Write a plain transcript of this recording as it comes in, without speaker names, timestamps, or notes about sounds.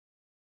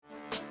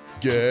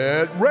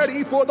Get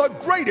ready for the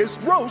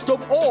greatest roast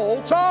of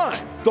all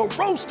time, the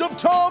Roast of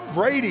Tom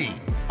Brady,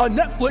 a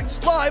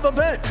Netflix live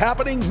event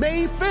happening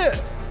May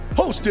 5th.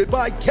 Hosted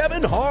by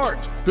Kevin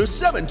Hart, the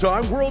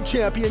 7-time world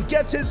champion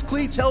gets his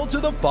cleats held to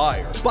the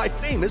fire by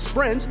famous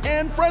friends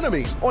and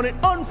frenemies on an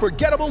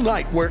unforgettable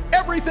night where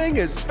everything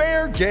is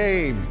fair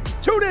game.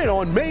 Tune in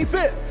on May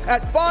 5th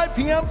at 5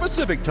 p.m.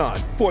 Pacific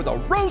time for the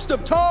Roast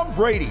of Tom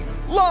Brady,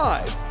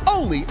 live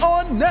only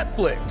on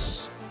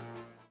Netflix.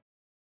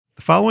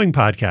 The following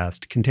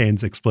podcast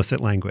contains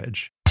explicit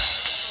language.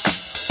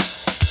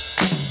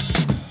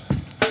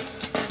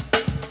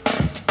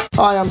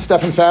 Hi, I'm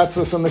Stefan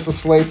Fatsis, and this is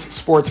Slate's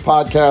sports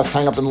podcast,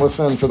 Hang Up and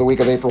Listen, for the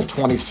week of April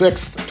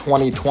 26th,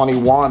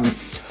 2021.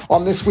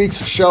 On this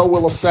week's show,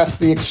 we'll assess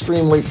the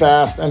extremely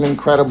fast and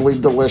incredibly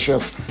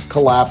delicious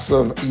collapse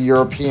of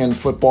European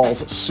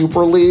football's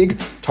Super League.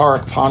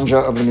 Tariq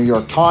Panja of the New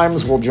York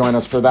Times will join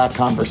us for that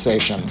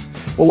conversation.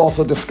 We'll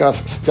also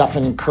discuss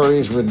Stephen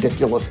Curry's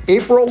ridiculous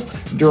April,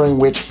 during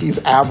which he's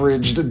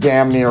averaged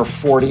damn near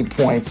 40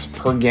 points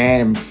per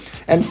game.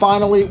 And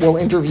finally, we'll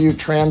interview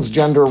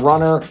transgender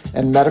runner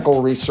and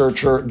medical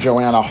researcher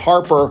Joanna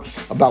Harper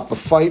about the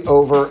fight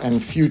over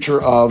and future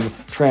of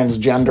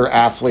transgender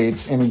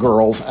athletes in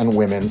girls' and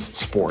women's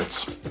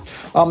sports.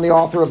 I'm the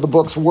author of the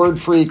books Word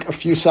Freak, A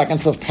Few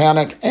Seconds of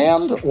Panic,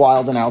 and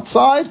Wild and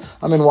Outside.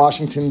 I'm in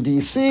Washington,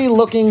 D.C.,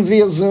 looking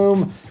via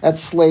Zoom at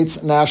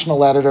Slate's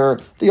national editor,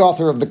 the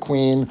author of The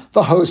Queen,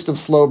 the host of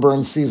Slow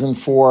Burn Season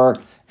 4,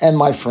 and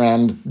my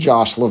friend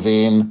Josh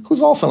Levine,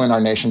 who's also in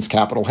our nation's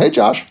capital. Hey,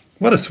 Josh.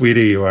 What a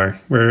sweetie you are.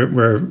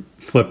 We're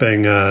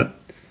flipping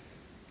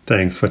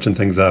things, switching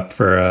things up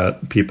for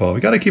people. We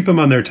got to keep them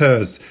on their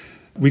toes.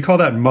 We call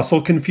that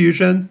muscle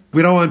confusion.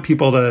 We don't want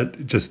people to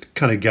just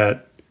kind of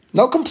get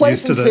no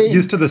complacency.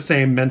 Used to the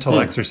same mental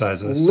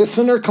exercises.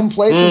 Listener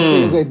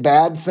complacency is a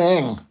bad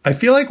thing. I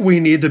feel like we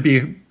need to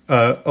be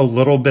a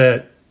little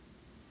bit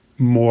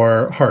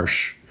more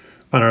harsh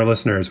on our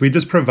listeners. We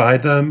just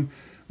provide them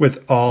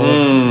with all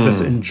of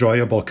this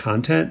enjoyable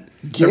content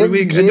every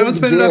week. And don't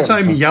spend enough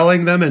time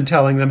yelling them and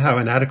telling them how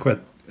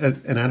inadequate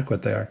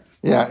they are.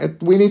 Yeah,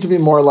 we need to be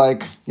more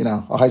like,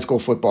 a high school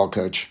football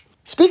coach.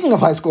 Speaking of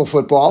high school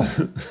football,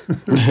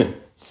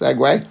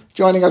 segue,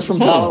 joining us from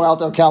Palo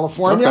Alto,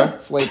 California,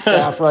 Slate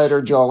staff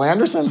writer Joel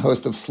Anderson,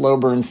 host of Slow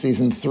Burn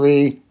Season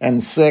 3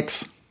 and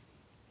 6,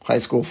 high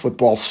school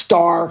football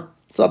star.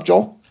 What's up,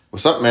 Joel?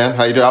 What's up, man?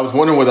 How you doing? I was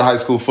wondering where the high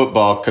school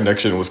football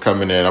connection was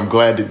coming in. I'm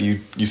glad that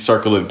you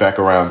circle it back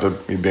around to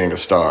me being a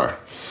star,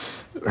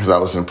 because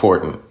that was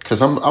important.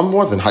 Because I'm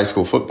more than high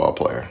school football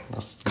player.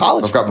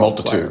 College I've got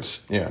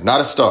multitudes. Player. Yeah, not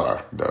a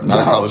star, though. Not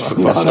a college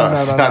football star.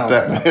 Not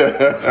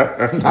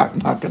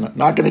that.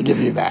 Not gonna give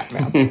you that,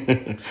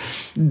 man.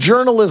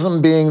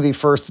 Journalism being the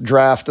first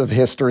draft of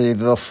history,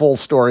 the full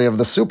story of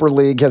the Super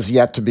League has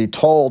yet to be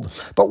told.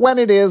 But when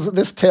it is,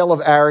 this tale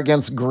of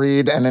arrogance,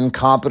 greed, and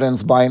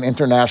incompetence by an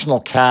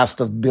international cast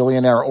of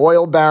billionaire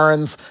oil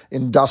barons,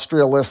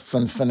 industrialists,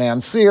 and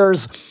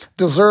financiers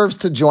deserves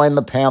to join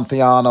the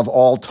pantheon of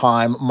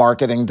all-time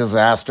marketing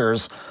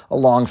disasters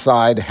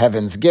alongside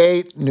Heaven's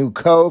Gate, New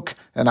Coke,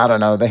 and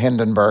the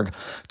Hindenburg.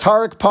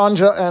 Tariq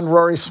Panja and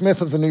Rory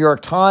Smith of the New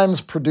York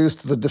Times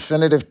produced the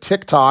definitive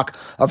TikTok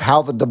of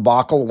how the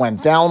debacle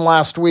went down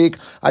last week.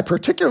 I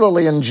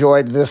particularly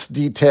enjoyed this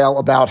detail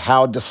about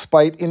how,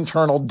 despite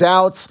internal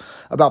doubts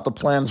about the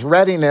plan's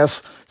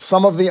readiness,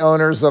 some of the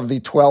owners of the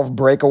 12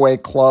 breakaway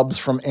clubs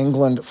from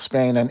England,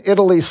 Spain, and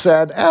Italy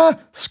said,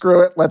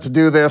 screw it, let's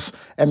do this,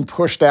 and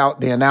pushed out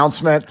the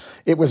announcement.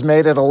 It was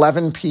made at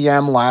 11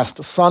 p.m.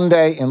 last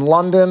Sunday in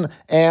London,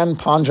 and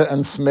Panja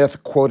and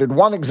Smith quoted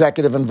one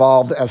executive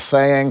involved as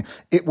saying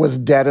it was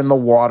dead in the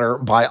water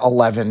by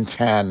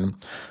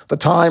 11:10. The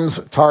Times'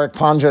 Tariq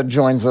Panja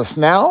joins us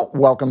now.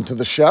 Welcome to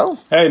the show.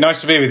 Hey, nice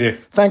to be with you.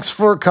 Thanks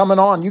for coming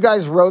on. You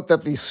guys wrote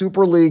that the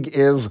Super League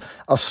is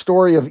a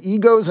story of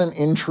egos and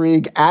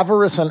intrigue,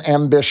 avarice and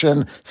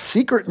ambition,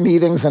 secret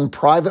meetings and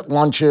private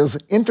lunches,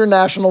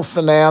 international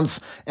finance,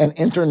 and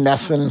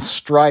internecine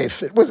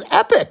strife. It was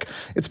epic.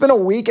 It's been a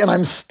week, and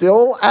I'm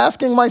still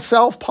asking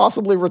myself,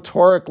 possibly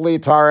rhetorically,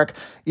 Tariq,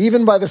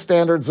 even by the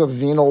standards of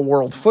venal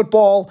world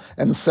football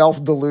and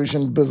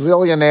self-delusioned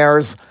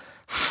bazillionaires,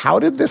 how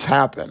did this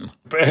happen?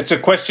 It's a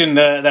question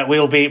that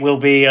we'll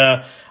be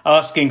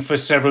asking for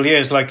several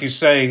years. Like you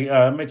say,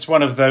 it's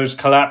one of those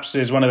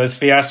collapses, one of those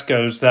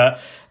fiascos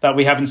that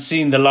we haven't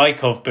seen the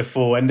like of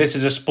before. And this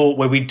is a sport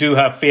where we do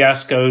have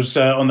fiascos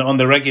on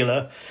the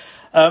regular.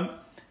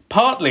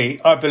 Partly,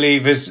 I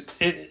believe,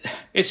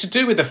 it's to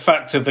do with the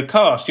fact of the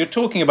cast. You're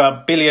talking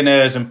about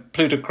billionaires and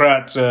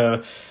plutocrats,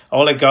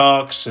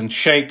 oligarchs and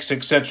sheikhs,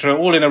 etc.,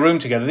 all in a room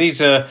together.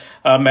 These are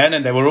men,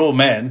 and they were all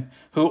men,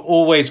 who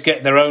always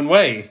get their own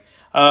way.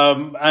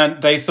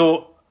 And they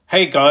thought,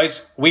 hey,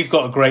 guys, we've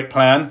got a great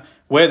plan.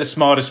 We're the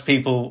smartest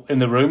people in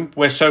the room.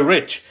 We're so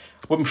rich.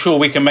 I'm sure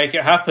we can make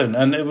it happen.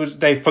 And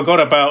they forgot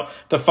about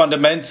the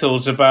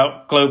fundamentals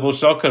about global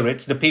soccer.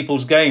 It's the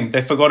people's game.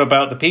 They forgot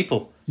about the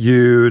people.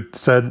 You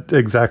said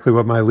exactly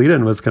what my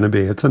lead-in was going to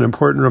be. It's an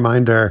important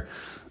reminder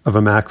of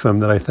a maxim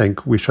that I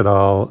think we should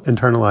all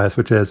internalize,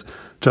 which is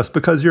just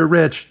because you're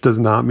rich does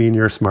not mean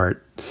you're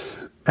smart.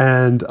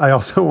 And I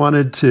also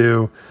wanted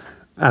to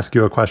ask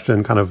you a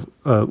question kind of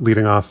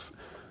leading off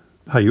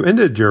how you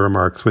ended your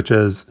remarks, which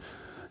is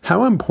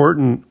how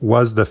important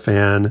was the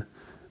fan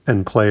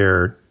and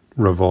player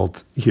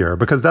revolt here?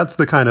 Because that's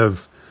the kind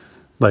of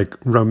like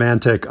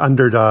romantic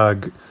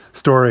underdog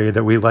story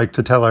that we like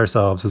to tell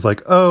ourselves is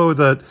like, oh,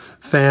 the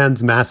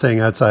fans massing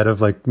outside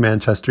of like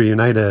Manchester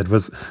United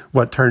was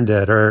what turned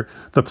it, or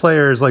the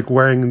players like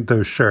wearing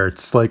those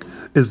shirts. Like,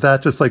 is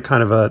that just like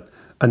kind of a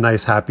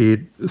nice,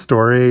 happy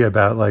story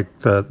about like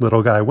the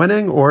little guy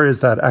winning, or is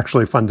that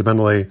actually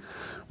fundamentally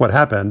what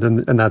happened?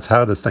 And that's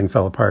how this thing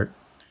fell apart.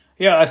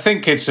 Yeah, I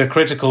think it's a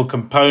critical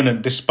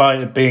component, despite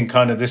it being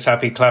kind of this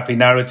happy clappy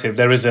narrative.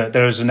 There is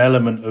an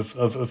element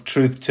of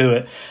truth to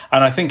it.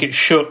 And I think it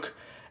shook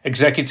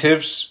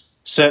executives,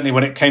 certainly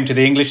when it came to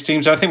the English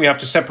teams. I think we have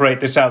to separate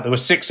this out. There were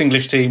 6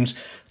 English teams,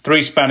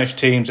 3 Spanish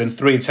teams, and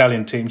 3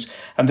 Italian teams.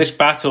 And this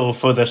battle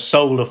for the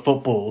soul of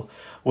football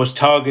was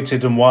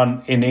targeted and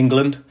won in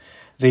England.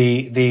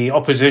 The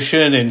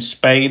opposition in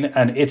Spain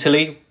and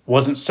Italy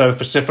wasn't so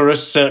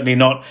vociferous, certainly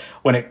not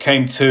when it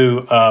came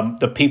to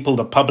the people,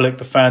 the public,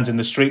 the fans in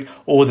the street,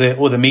 or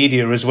the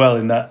media as well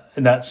in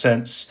that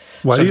sense.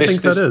 Why do you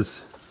think that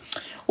is?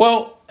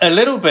 Well, a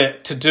little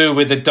bit to do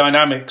with the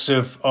dynamics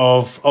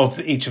of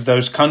each of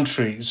those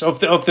countries. Of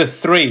the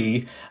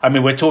 3, I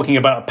mean, we're talking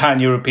about a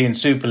pan-European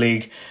Super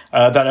League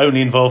that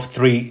only involved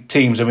 3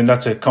 teams. I mean,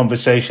 that's a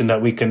conversation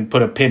that we can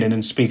put a pin in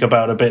and speak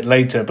about a bit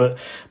later.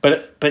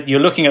 But you're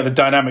looking at the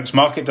dynamics,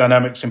 market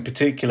dynamics in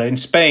particular. In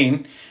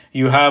Spain,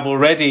 you have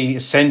already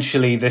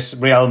essentially this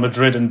Real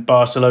Madrid and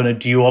Barcelona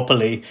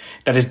duopoly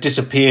that has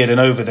disappeared and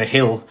over the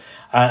hill,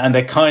 and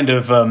they're kind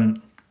of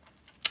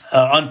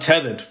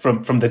untethered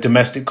from the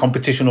domestic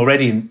competition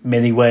already in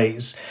many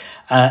ways.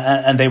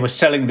 And they were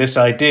selling this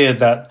idea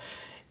that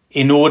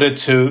in order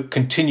to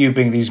continue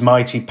being these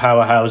mighty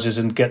powerhouses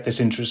and get this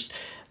interest,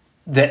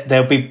 that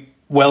they'll be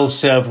well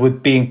served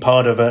with being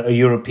part of a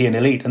European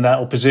elite. And that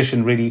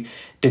opposition really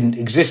didn't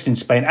exist in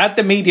Spain. At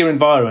the media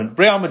environment,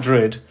 Real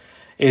Madrid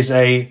is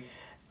a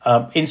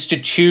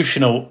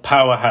institutional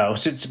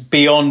powerhouse. It's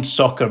beyond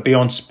soccer,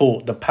 beyond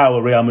sport, the power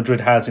Real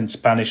Madrid has in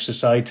Spanish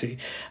society.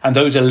 And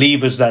those are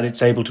levers that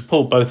it's able to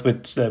pull, both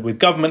with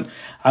government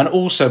and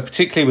also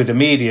particularly with the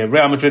media.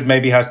 Real Madrid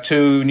maybe has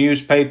 2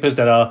 newspapers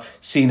that are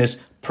seen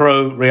as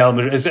pro-Real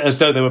Madrid, as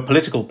though they were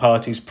political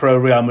parties,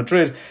 pro-Real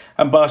Madrid.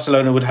 And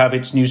Barcelona would have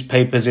its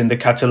newspapers in the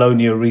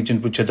Catalonia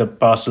region, which are the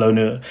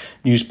Barcelona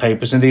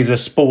newspapers. And these are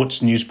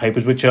sports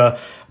newspapers, which are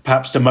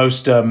perhaps the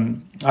most,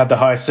 have the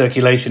highest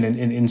circulation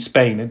in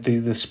Spain,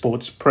 the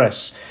sports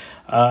press.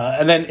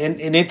 And then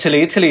in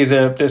Italy,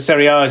 the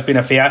Serie A has been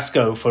a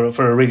fiasco for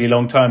a really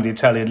long time. The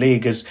Italian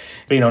league has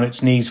been on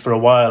its knees for a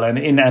while. And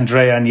in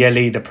Andrea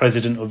Agnelli, the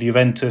president of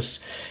Juventus,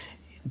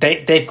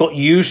 they've got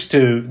used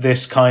to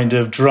this kind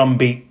of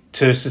drumbeat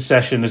to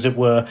secession, as it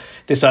were,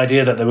 this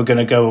idea that they were going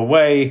to go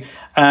away.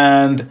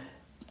 And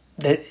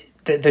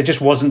there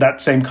just wasn't that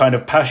same kind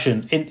of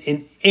passion.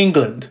 In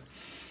England,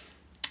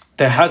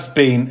 there has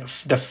been,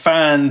 the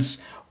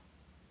fans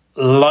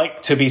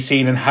like to be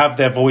seen and have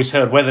their voice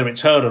heard, whether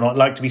it's heard or not,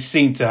 like to be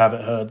seen to have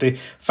it heard. The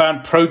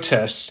fan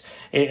protests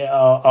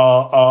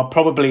are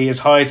probably as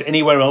high as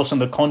anywhere else on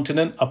the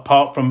continent,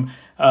 apart from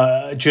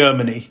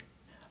Germany,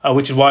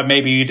 which is why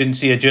maybe you didn't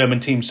see a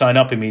German team sign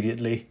up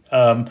immediately.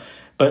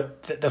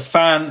 But the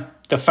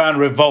fan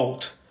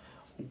revolt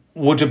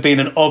would have been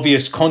an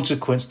obvious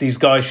consequence these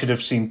guys should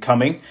have seen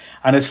coming.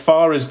 And as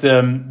far as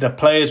the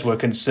players were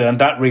concerned,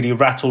 that really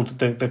rattled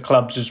the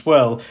clubs as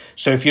well.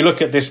 So if you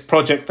look at this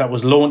project that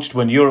was launched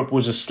when Europe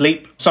was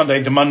asleep, Sunday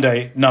into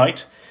Monday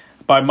night,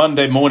 by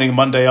Monday morning,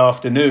 Monday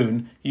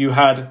afternoon, you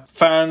had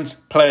fans,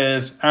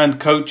 players and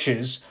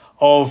coaches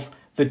of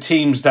the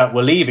teams that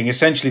were leaving,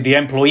 essentially the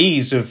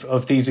employees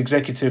of these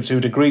executives who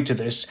had agreed to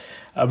this,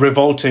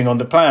 revolting on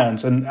the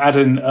plans and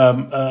adding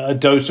a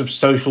dose of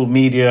social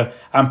media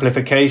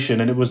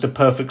amplification, and it was the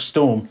perfect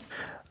storm.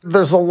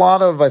 There's a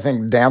lot of, I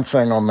think,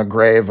 dancing on the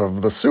grave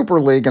of the Super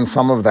League, and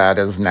some of that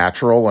is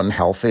natural and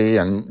healthy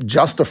and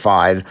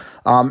justified.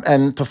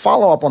 And to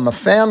follow up on the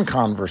fan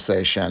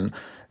conversation,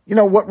 you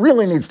know, what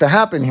really needs to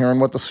happen here and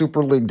what the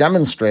Super League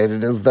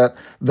demonstrated is that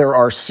there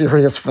are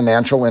serious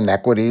financial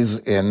inequities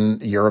in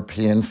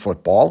European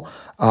football.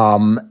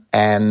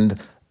 And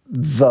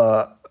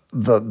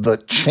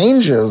the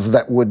changes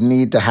that would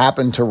need to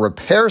happen to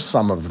repair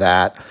some of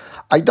that,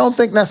 I don't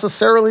think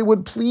necessarily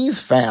would please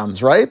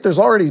fans, right? There's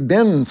already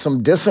been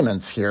some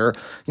dissonance here.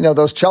 You know,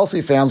 those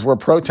Chelsea fans were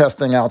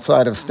protesting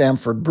outside of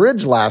Stamford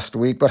Bridge last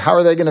week, but how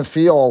are they going to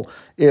feel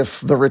if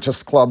the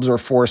richest clubs are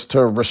forced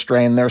to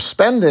restrain their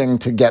spending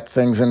to get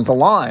things into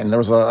line?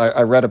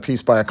 I read a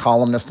piece by a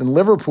columnist in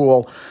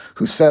Liverpool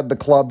who said the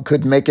club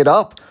could make it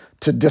up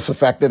to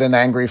disaffected and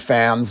angry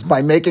fans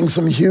by making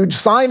some huge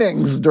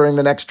signings during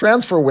the next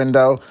transfer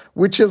window,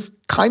 which is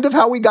kind of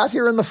how we got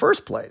here in the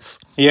first place.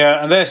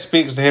 Yeah, and there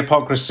speaks the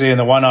hypocrisy and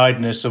the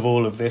one-eyedness of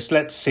all of this.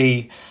 Let's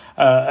see,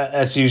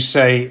 as you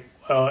say,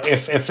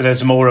 if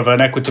there's more of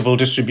an equitable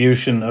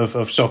distribution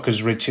of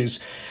soccer's riches.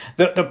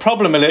 The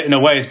problem, in a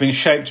way, has been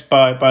shaped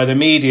by the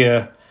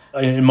media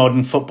in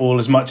modern football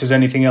as much as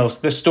anything else.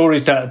 The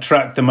stories that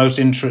attract the most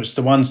interest,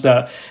 the ones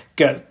that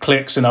get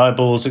clicks and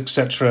eyeballs,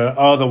 etc.,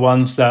 are the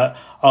ones that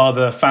are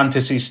the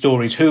fantasy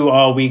stories. Who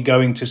are we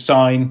going to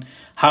sign?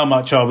 How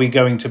much are we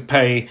going to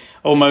pay?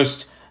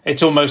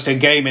 It's almost a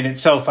game in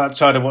itself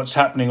outside of what's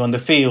happening on the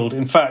field.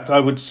 In fact, I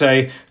would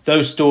say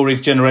those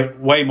stories generate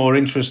way more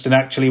interest than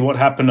actually what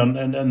happened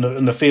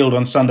on the field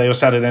on Sunday or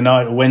Saturday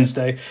night or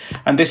Wednesday.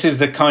 And this is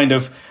the kind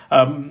of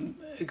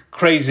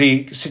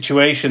crazy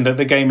situation that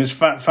the game has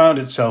found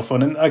itself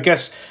on. And I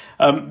guess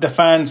the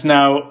fans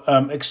now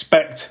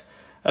expect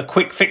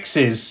quick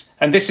fixes.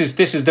 And this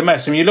is the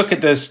mess. When you look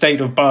at the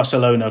state of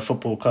Barcelona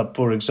Football Club,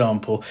 for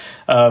example,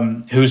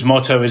 whose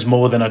motto is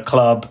more than a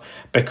club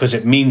because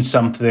it means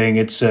something.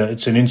 It's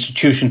an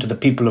institution to the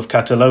people of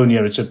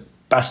Catalonia. It's a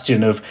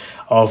bastion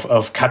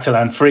of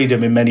Catalan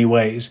freedom in many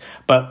ways.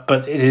 But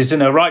it is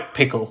in a right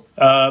pickle.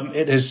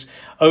 It has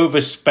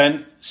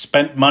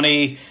spent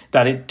money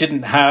that it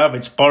didn't have.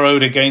 It's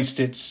borrowed against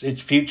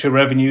its future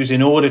revenues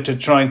in order to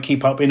try and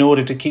keep up, in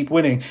order to keep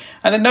winning.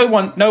 And then no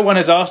one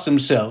has asked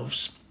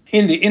themselves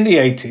in the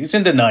 80s,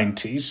 in the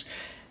 90s,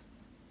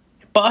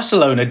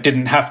 Barcelona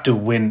didn't have to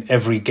win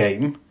every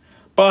game.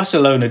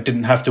 Barcelona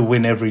didn't have to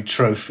win every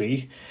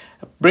trophy.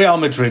 Real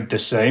Madrid the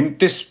same.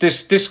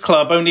 This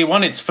club only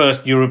won its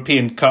first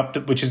European Cup,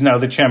 which is now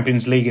the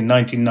Champions League, in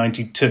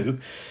 1992.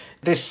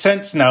 This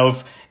sense now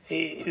of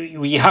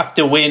we have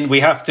to win, we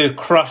have to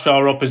crush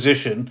our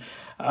opposition,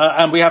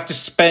 and we have to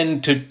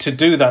spend to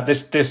do that.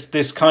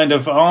 This kind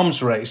of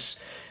arms race.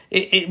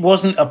 It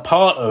wasn't a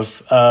part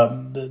of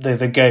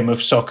the game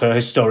of soccer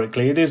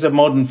historically. It is a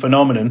modern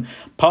phenomenon,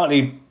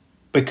 partly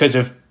because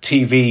of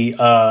TV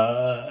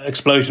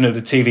explosion of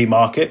the TV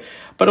market,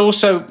 but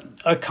also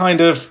a kind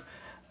of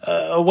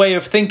a way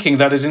of thinking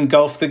that has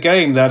engulfed the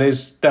game. That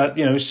is that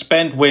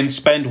spend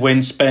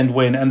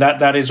win, and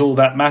that is all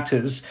that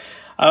matters.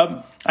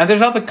 And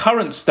there's other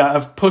currents that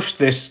have pushed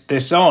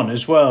this on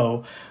as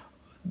well.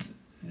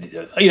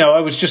 I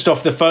was just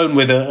off the phone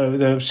with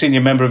the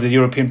senior member of the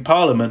European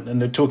Parliament,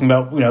 and they're talking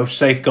about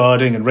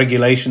safeguarding and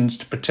regulations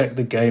to protect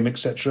the game,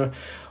 etc.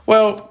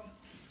 Well,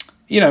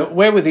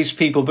 where were these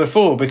people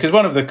before? Because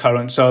one of the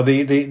currents are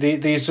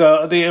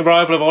the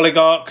arrival of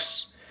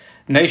oligarchs,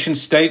 nation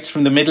states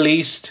from the Middle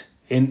East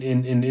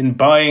in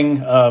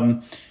buying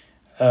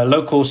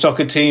local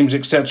soccer teams,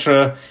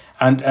 etc.,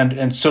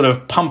 and sort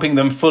of pumping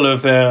them full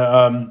of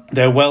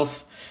their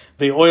wealth.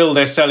 The oil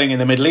they're selling in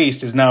the Middle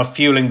East is now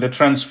fueling the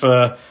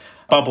transfer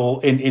bubble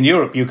in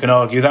Europe, you can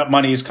argue. That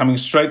money is coming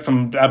straight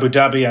from Abu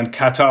Dhabi and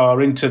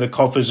Qatar into the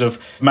coffers of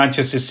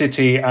Manchester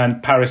City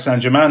and Paris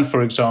Saint-Germain,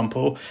 for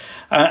example.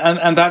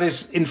 And that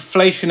is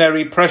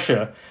inflationary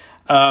pressure.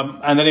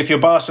 And then if you're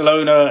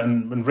Barcelona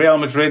and Real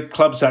Madrid,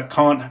 clubs that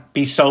can't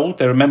be sold,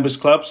 they're members'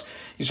 clubs,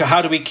 so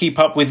how do we keep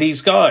up with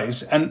these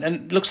guys? And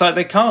it looks like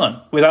they can't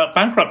without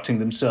bankrupting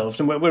themselves.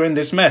 And we're in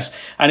this mess.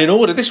 And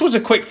this was a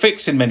quick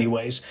fix in many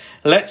ways.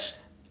 Let's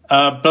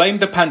blame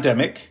the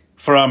pandemic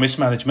for our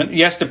mismanagement.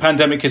 Yes, the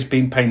pandemic has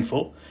been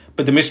painful,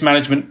 but the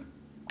mismanagement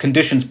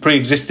conditions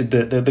pre-existed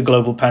the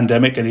global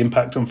pandemic and the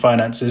impact on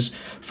finances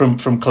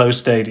from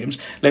closed stadiums.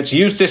 Let's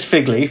use this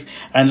fig leaf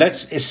and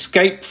let's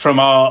escape from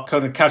our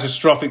kind of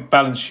catastrophic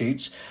balance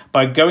sheets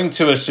by going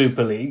to a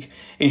Super League,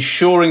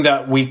 ensuring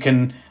that we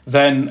can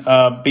then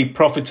be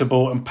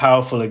profitable and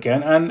powerful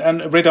again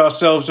and rid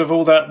ourselves of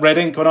all that red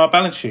ink on our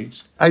balance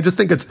sheets. I just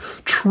think it's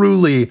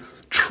truly,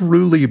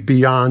 truly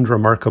beyond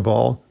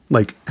remarkable,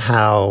 like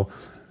how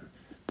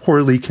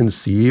poorly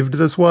conceived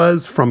this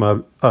was from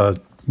a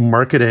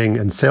marketing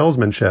and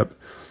salesmanship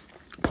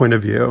point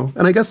of view.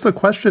 And I guess the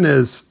question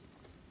is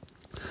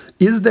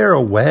there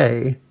a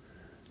way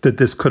that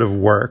this could have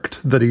worked,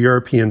 that a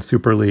European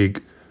Super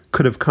League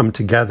could have come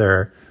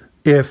together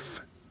if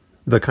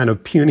the kind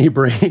of puny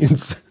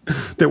brains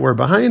that were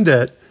behind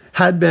it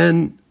had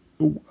been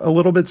a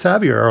little bit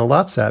savvier or a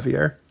lot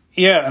savvier?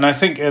 Yeah, and I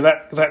think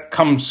that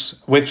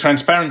comes with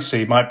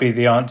transparency might be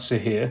the answer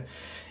here.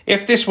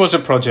 If this was a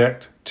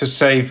project to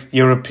save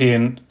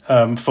European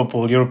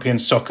football, European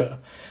soccer,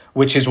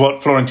 which is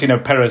what Florentino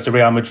Perez, the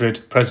Real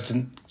Madrid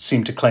president,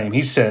 seemed to claim.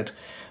 He said,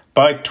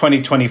 by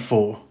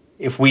 2024,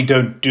 if we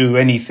don't do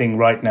anything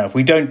right now, if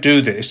we don't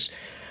do this,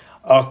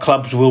 our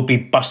clubs will be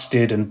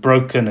busted and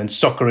broken and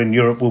soccer in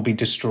Europe will be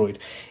destroyed.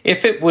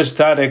 If it was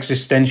that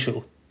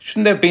existential,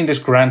 shouldn't there have been this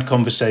grand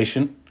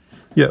conversation?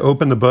 Yeah,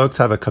 open the books,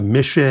 have a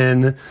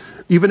commission.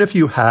 Even if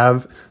you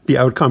have the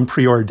outcome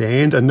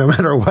preordained and no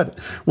matter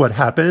what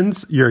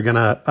happens, you're going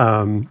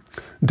to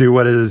do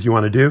what it is you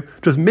want to do.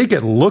 Just make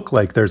it look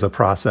like there's a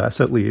process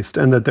at least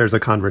and that there's a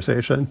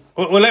conversation.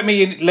 Well, let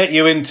me let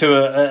you into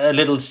a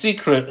little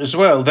secret as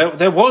well.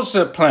 There was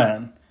a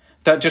plan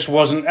that just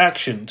wasn't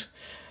actioned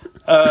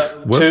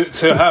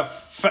to have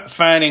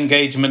fan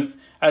engagement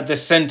at the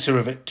center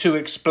of it, to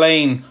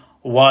explain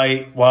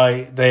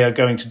why they are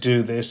going to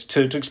do this,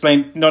 to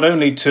explain not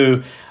only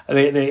to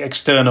the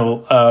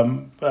external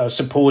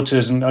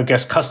supporters and I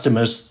guess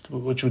customers,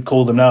 which we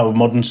call them now, of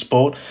modern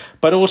sport,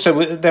 but also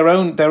with their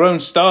own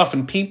staff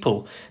and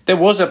people. There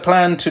was a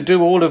plan to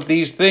do all of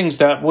these things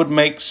that would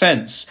make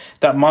sense,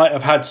 that might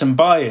have had some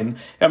buy-in.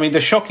 I mean, the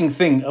shocking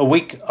thing a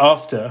week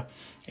after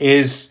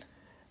is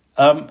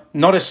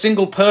not a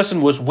single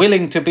person was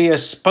willing to be a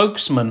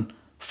spokesman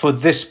for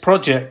this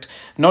project.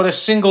 Not a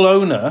single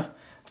owner,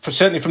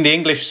 certainly from the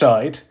English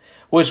side,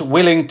 was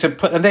willing to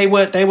put. And they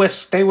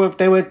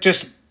were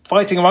just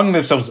fighting among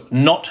themselves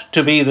not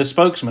to be the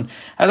spokesman.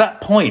 At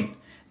that point,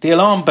 the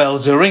alarm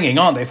bells are ringing,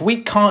 aren't they? If we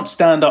can't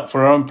stand up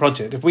for our own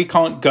project, if we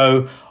can't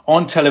go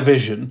on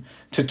television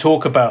to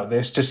talk about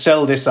this, to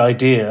sell this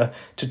idea,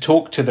 to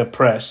talk to the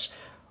press,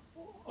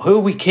 who are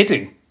we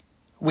kidding?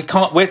 We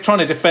can't. We're trying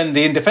to defend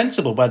the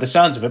indefensible by the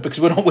sounds of it, because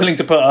we're not willing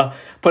to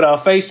put our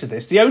face to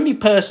this. The only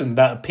person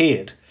that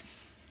appeared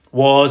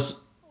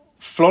was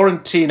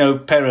Florentino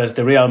Perez,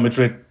 the Real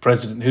Madrid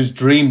president, who's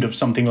dreamed of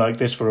something like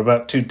this for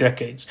about 2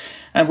 decades.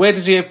 And where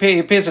does he appear? He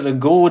appears at a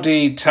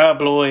gaudy,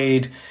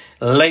 tabloid,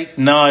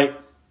 late-night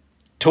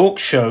talk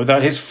show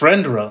that his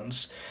friend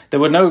runs. There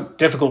were no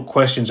difficult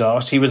questions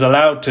asked. He was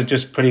allowed to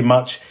just pretty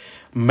much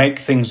make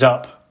things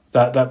up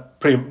that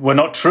were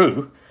not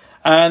true.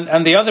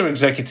 And the other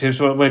executives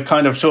were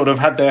kind of sort of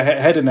had their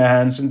head in their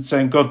hands and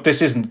saying, God,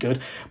 this isn't good.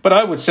 But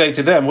I would say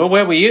to them, well,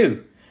 where were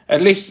you?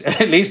 At least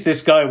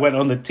this guy went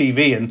on the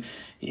TV and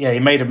he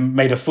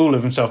made a fool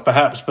of himself,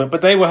 perhaps. But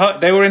they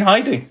were in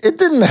hiding. It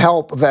didn't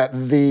help that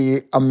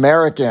the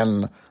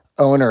American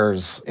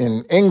owners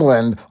in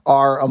England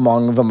are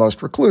among the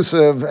most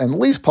reclusive and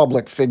least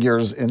public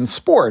figures in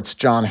sports.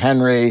 John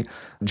Henry,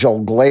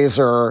 Joel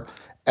Glazer,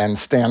 and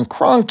Stan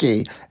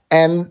Kroenke.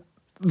 And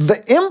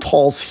the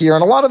impulse here,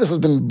 and a lot of this has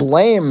been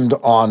blamed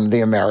on the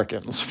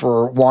Americans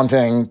for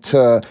wanting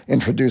to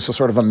introduce a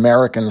sort of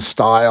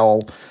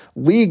American-style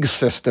league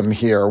system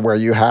here where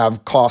you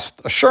have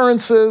cost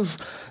assurances,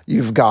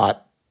 you've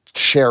got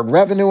shared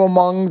revenue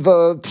among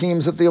the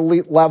teams at the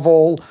elite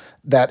level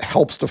that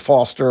helps to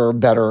foster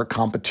better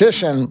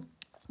competition.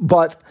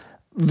 But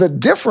the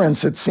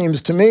difference, it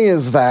seems to me,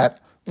 is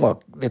that,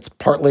 look, it's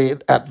partly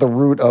at the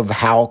root of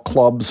how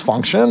clubs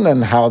function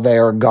and how they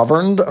are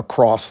governed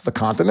across the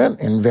continent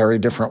in very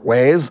different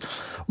ways.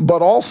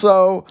 But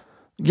also,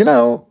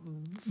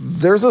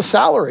 there's a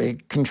salary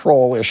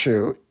control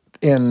issue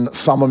in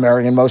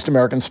most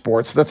American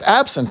sports that's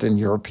absent in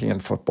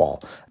European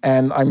football.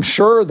 And I'm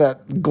sure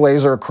that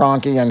Glazer,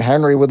 Kroenke, and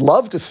Henry would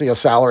love to see a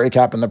salary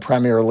cap in the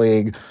Premier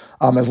League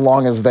as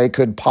long as they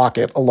could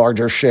pocket a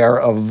larger share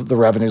of the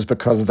revenues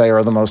because they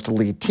are the most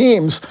elite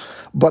teams.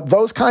 But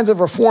those kinds of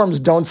reforms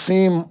don't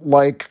seem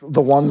like the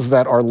ones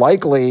that are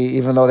likely,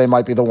 even though they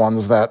might be the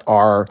ones that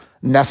are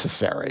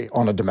necessary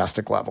on a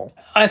domestic level.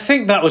 I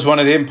think that was one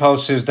of the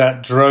impulses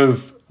that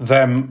drove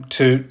them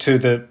to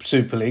the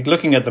Super League.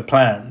 Looking at the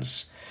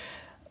plans,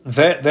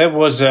 there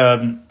was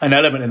an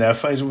element in there.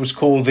 It was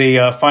called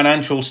the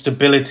financial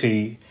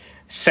stability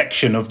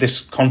section of this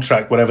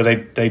contract, whatever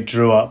they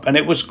drew up. And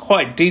it was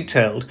quite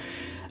detailed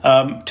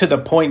to the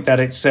point that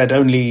it said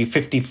only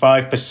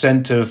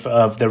 55%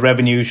 of the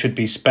revenue should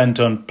be spent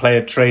on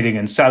player trading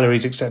and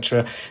salaries,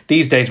 etc.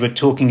 These days, we're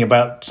talking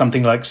about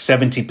something like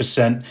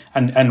 70%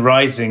 and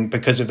rising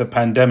because of the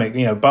pandemic.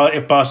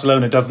 If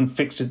Barcelona doesn't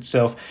fix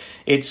itself,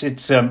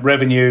 its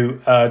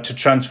revenue to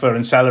transfer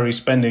and salary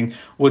spending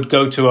would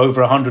go to over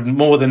 100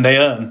 more than they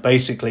earn,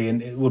 basically,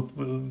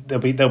 and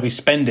they'll be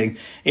spending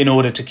in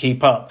order to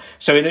keep up.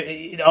 So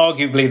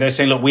arguably, they're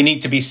saying, look, we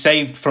need to be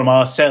saved from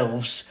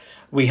ourselves.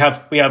 We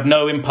have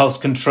no impulse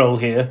control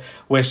here.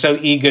 We're so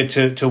eager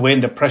to win.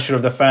 The pressure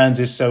of the fans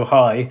is so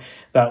high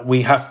that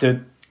we have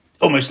to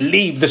almost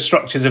leave the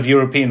structures of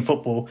European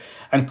football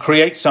and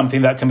create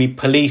something that can be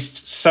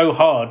policed so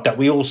hard that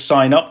we all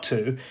sign up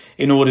to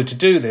in order to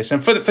do this.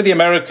 And for the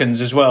Americans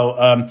as well,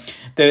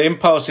 the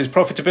impulse is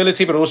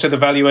profitability, but also the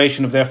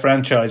valuation of their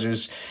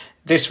franchises.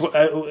 This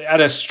at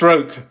a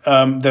stroke,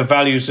 the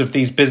values of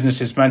these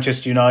businesses,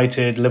 Manchester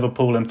United,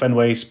 Liverpool and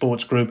Fenway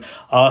Sports Group,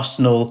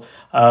 Arsenal,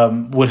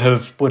 would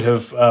have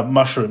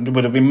mushroomed. It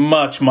would have been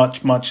much,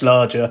 much, much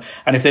larger.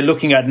 And if they're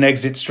looking at an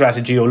exit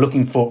strategy or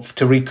looking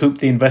to recoup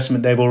the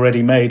investment they've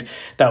already made,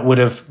 that would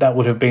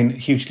have been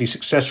hugely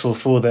successful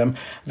for them.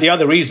 The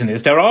other reason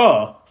is there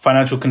are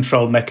financial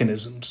control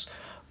mechanisms,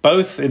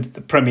 both at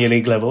the Premier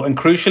League level and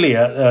crucially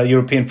at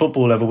European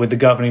football level with the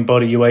governing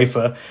body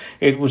UEFA.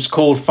 It was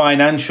called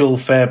financial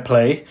fair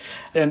play,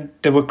 and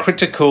there were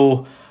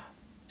critical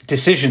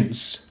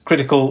decisions,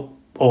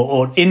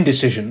 or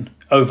indecision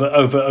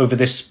over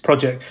this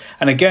project.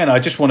 And again, I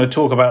just want to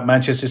talk about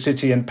Manchester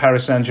City and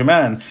Paris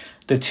Saint-Germain,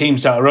 the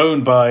teams that are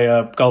owned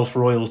by Gulf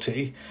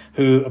royalty,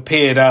 who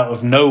appeared out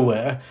of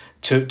nowhere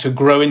to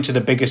grow into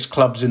the biggest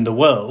clubs in the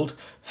world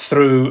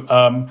through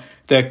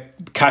their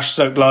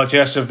cash-soaked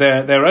largesse of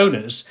their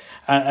owners.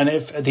 And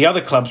if the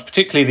other clubs,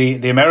 particularly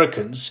the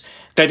Americans,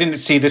 they didn't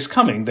see this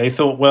coming. They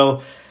thought,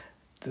 well,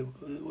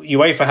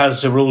 UEFA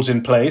has the rules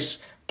in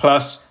place,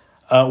 plus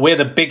we're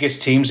the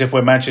biggest teams if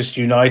we're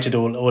Manchester United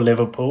or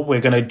Liverpool.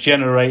 We're going to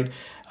generate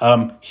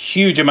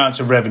huge amounts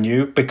of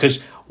revenue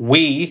because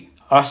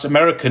us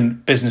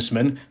American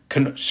businessmen,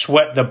 can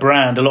sweat the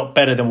brand a lot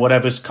better than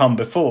whatever's come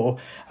before,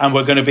 and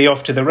we're going to be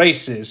off to the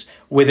races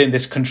within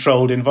this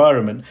controlled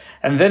environment.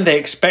 And then they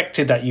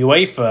expected that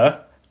UEFA,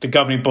 the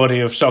governing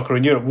body of soccer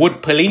in Europe,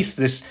 would police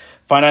this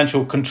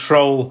financial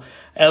control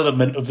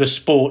element of the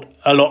sport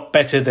a lot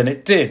better than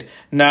it did.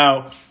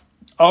 Now,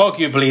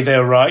 arguably,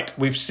 they're right.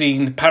 We've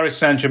seen Paris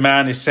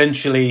Saint-Germain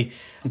essentially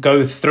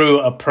go through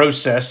a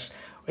process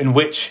in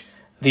which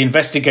the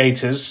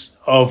investigators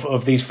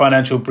of these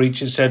financial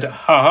breaches said,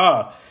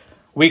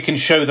 we can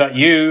show that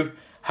you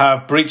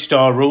have breached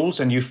our rules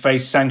and you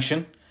face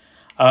sanction,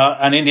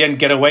 and in the end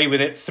get away with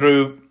it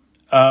through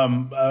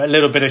a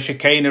little bit of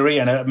chicanery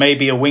and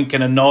maybe a wink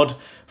and a nod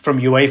from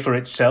UEFA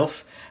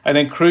itself. And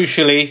then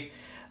crucially,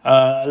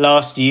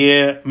 last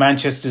year,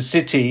 Manchester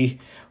City,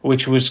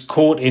 which was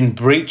caught in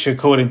breach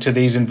according to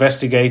these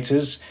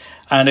investigators,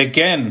 and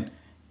again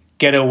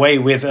get away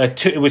with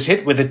it was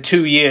hit with a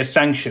 2-year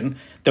sanction.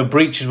 The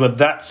breaches were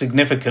that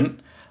significant.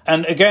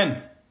 And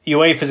again,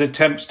 UEFA's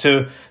attempts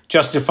to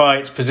justify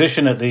its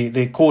position at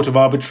the Court of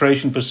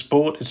Arbitration for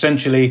Sport,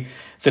 essentially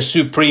the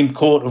Supreme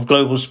Court of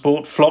global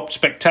sport, flopped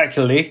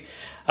spectacularly.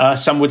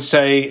 Some would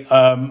say,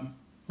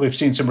 we've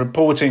seen some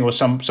reporting or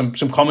some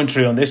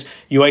commentary on this,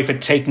 UEFA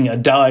taking a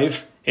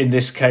dive in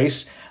this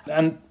case.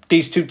 And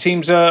these two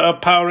teams are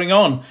powering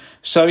on.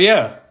 So,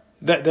 yeah,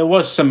 there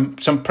was some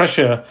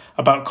pressure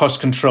about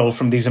cost control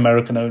from these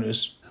American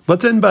owners.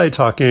 Let's end by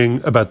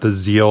talking about the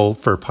zeal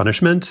for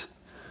punishment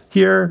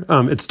here.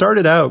 It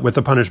started out with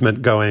the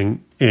punishment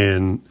going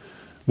in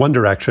one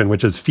direction,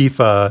 which is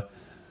FIFA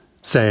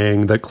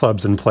saying that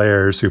clubs and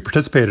players who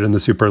participated in the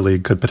Super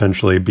League could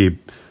potentially be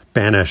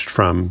banished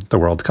from the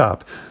World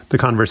Cup. The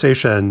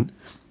conversation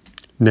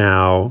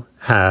now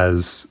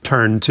has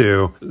turned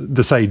to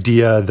this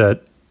idea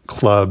that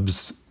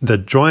clubs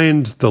that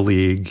joined the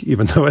league,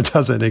 even though it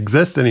doesn't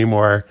exist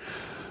anymore,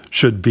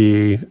 should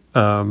be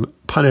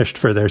punished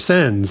for their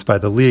sins by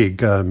the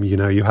league.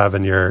 You have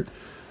in your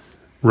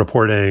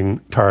reporting,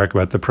 Tarek,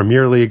 about the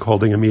Premier League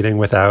holding a meeting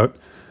without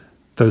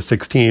those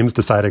 6 teams,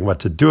 deciding what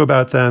to do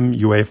about them.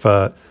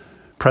 UEFA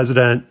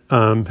president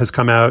has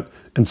come out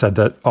and said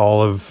that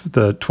all of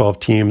the 12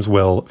 teams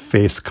will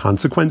face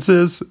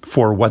consequences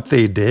for what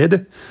they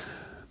did.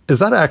 Is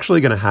that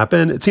actually going to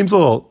happen? It seems a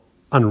little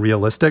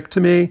unrealistic to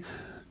me.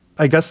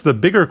 I guess the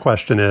bigger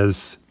question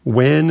is,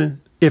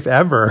 when, if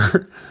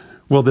ever,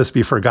 will this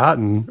be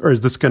forgotten? Or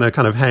is this going to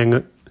kind of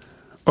hang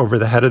over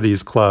the head of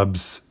these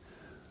clubs,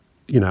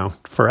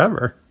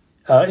 forever?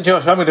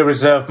 Josh, I'm going to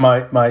reserve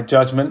my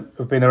judgment.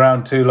 We've been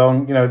around too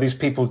long. These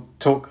people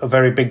talk a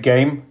very big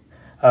game.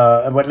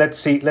 And let's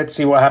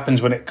see what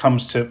happens when it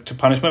comes to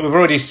punishment. We've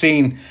already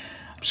seen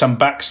some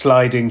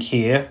backsliding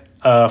here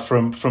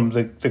from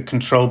the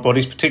control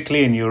bodies,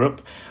 particularly in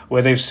Europe,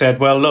 where they've said,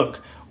 well,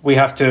 look, we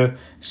have to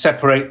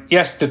separate.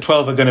 Yes, the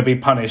 12 are going to be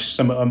punished,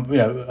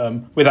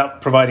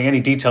 without providing any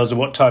details of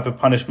what type of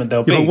punishment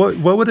they'll be. But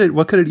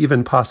what could it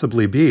even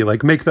possibly be?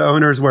 Like, make the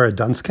owners wear a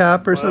dunce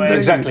cap or something?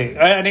 Exactly.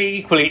 And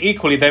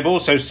equally, they've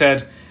also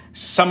said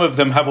some of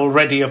them have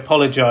already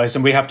apologized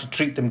and we have to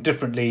treat them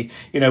differently.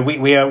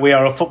 We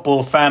are a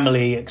football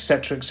family,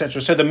 etc.,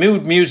 etc. So the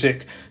mood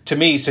music, to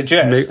me,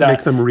 suggests that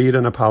make them read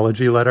an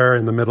apology letter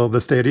in the middle of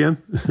the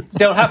stadium.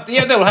 they'll have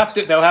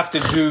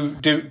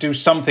to do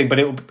something, but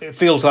it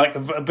feels like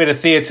a bit of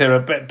theatre, a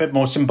bit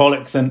more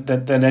symbolic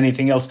than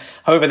anything else.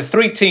 However, the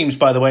 3 teams,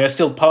 by the way, are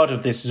still part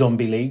of this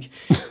zombie league.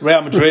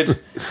 Real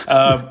Madrid,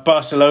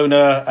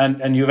 Barcelona,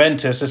 and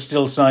Juventus are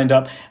still signed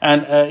up.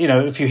 And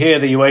if you hear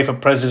the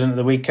UEFA president at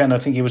the weekend, I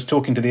think he was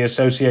talking to the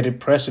Associated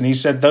Press, and he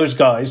said those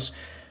guys,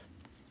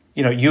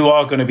 you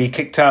are going to be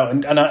kicked out.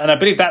 And I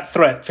believe that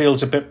threat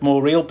feels a bit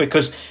more real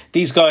because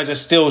these guys are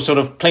still sort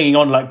of clinging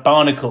on like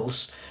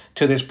barnacles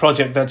to this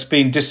project that's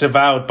been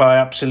disavowed by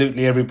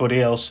absolutely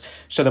everybody else.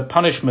 So the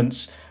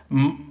punishments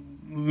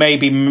may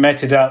be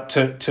meted out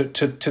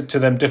to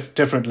them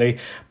differently.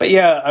 But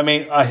yeah,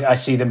 I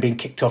see them being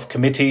kicked off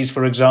committees,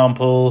 for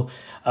example.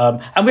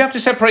 And we have to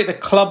separate the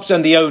clubs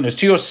and the owners.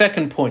 To your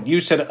second point, you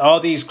said, are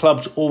these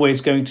clubs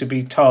always going to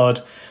be tarred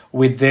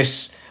with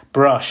this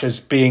brush as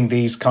being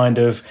these kind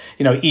of,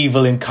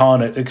 evil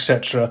incarnate,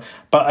 etc.?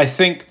 But I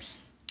think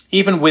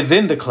even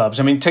within the clubs,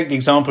 take the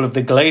example of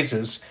the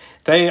Glazers.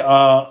 They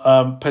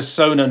are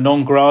persona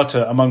non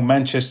grata among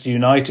Manchester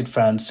United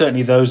fans,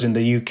 certainly those in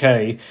the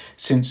UK,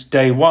 since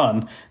day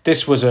one.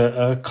 This was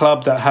a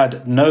club that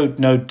had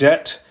no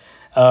debt.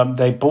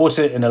 They bought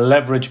it in a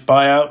leveraged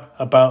buyout.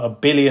 About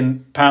 £1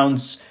 billion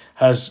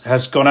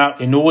has gone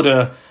out in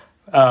order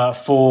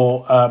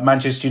for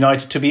Manchester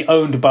United to be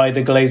owned by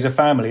the Glazer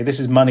family. This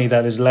is money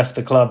that has left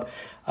the club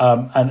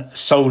and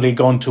solely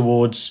gone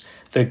towards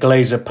the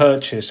Glazer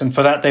purchase. And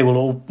for that, they will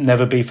all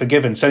never be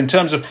forgiven. So in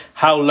terms of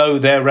how low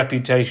their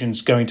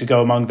reputation's going to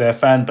go among their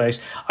fan base,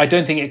 I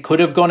don't think it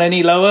could have gone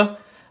any lower.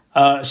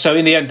 So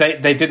in the end,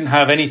 they didn't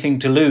have anything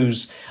to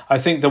lose. I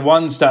think the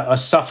ones that are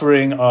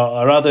suffering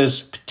are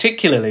others,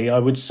 particularly, I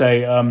would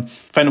say,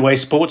 Fenway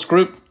Sports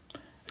Group,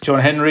 John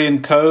Henry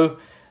and co.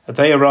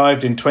 They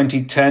arrived in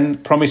 2010,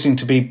 promising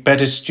to be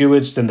better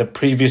stewards than the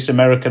previous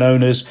American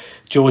owners,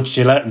 George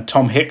Gillette and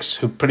Tom Hicks,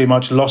 who pretty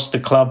much lost the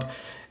club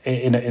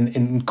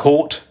in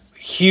court.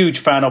 Huge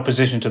fan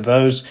opposition to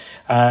those.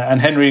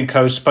 And Henry and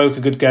co. spoke a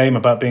good game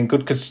about being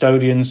good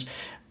custodians,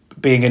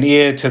 being an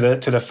ear to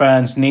the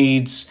fans'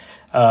 needs,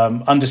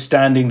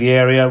 understanding the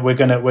area. We're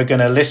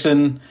gonna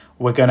listen.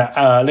 We're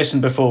gonna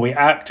listen before we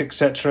act,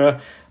 etc.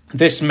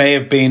 This may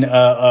have been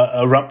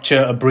a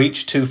rupture, a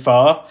breach too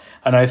far,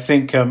 and I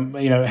think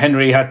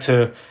Henry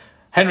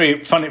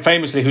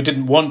famously, who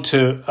didn't want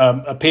to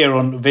appear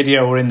on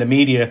video or in the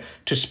media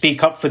to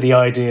speak up for the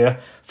idea.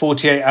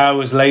 48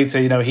 hours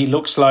later, he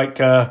looks like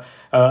a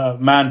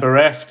man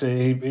bereft.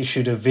 He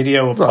issued a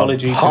video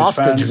apology to his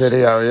fans.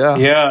 Video, yeah.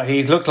 Yeah,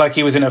 he looked like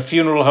he was in a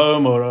funeral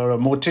home or a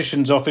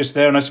mortician's office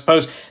there, and I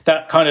suppose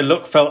that kind of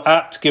look felt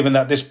apt, given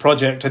that this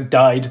project had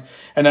died,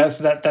 and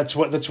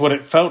that's what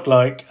it felt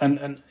like.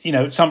 And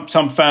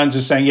some fans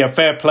are saying, yeah,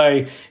 fair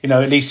play.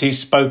 At least he's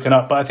spoken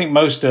up, but I think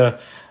most are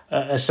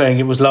saying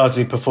it was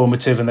largely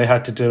performative and they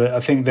had to do it. I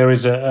think there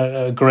is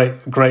a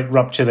great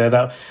rupture there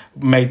that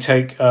may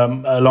take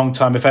a long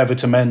time, if ever,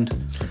 to mend.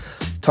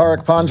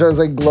 Tariq Panja is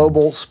a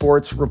global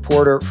sports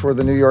reporter for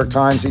the New York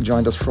Times. He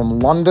joined us from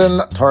London.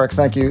 Tariq,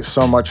 thank you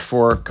so much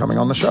for coming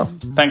on the show.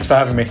 Thanks for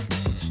having me.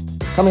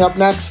 Coming up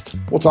next,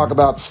 we'll talk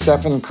about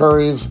Stephen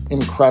Curry's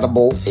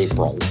incredible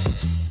April.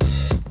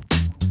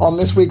 On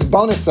this week's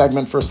bonus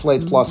segment for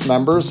Slate Plus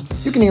members,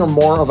 you can hear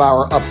more of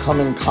our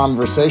upcoming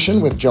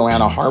conversation with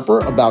Joanna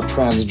Harper about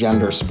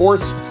transgender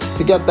sports.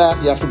 To get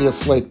that, you have to be a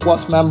Slate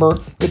Plus member.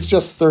 It's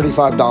just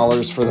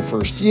 $35 for the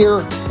first year,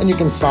 and you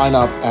can sign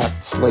up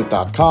at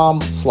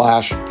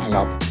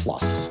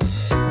slate.com/hangupplus.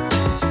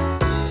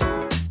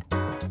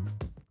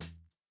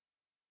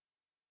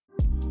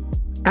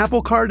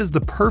 Apple Card is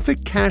the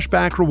perfect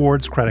cashback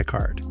rewards credit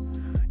card.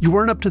 You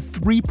earn up to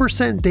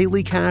 3%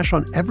 daily cash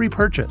on every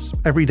purchase,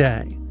 every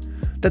day.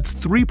 That's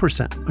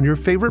 3% on your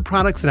favorite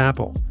products at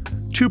Apple,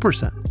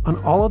 2% on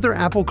all other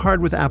Apple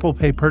Card with Apple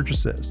Pay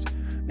purchases,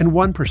 and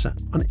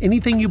 1% on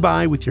anything you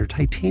buy with your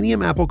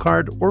titanium Apple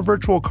Card or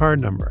virtual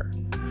card number.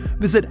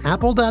 Visit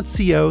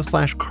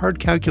apple.co/card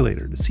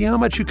calculator to see how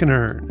much you can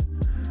earn.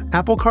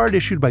 Apple Card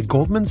issued by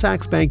Goldman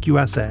Sachs Bank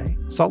USA,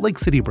 Salt Lake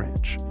City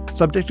branch,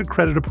 subject to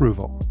credit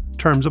approval.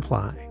 Terms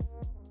apply.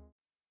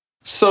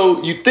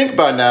 So you'd think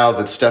by now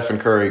that Stephen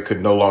Curry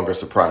could no longer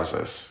surprise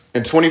us.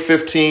 In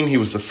 2015, he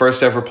was the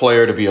first ever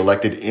player to be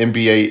elected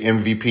NBA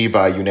MVP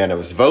by a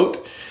unanimous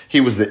vote.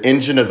 He was the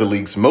engine of the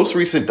league's most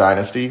recent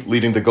dynasty,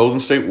 leading the Golden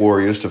State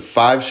Warriors to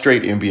 5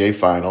 straight NBA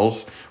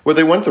finals, where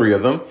they won 3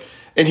 of them.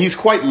 And he's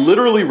quite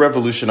literally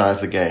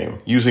revolutionized the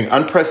game, using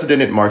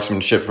unprecedented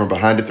marksmanship from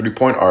behind the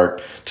three-point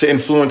arc to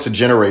influence a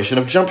generation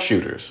of jump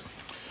shooters.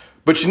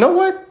 But you know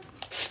what?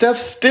 Steph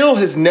still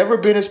has never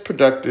been as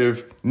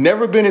productive,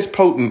 never been as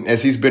potent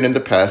as he's been in the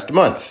past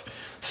month.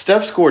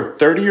 Steph scored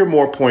 30 or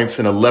more points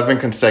in 11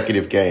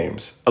 consecutive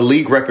games, a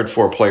league record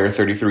for a player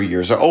 33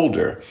 years or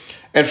older.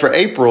 And for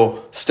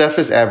April, Steph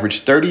has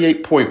averaged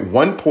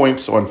 38.1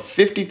 points on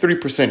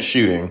 53%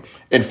 shooting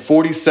and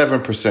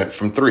 47%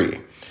 from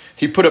 3.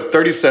 He put up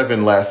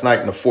 37 last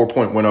night in a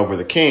 4-point win over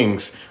the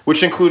Kings,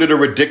 which included a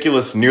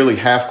ridiculous nearly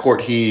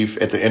half-court heave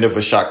at the end of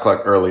a shot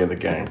clock early in the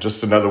game.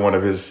 Just another one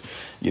of his,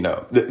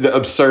 the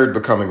absurd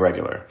becoming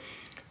regular.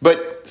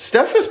 But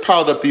Steph has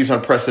piled up these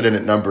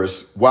unprecedented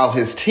numbers while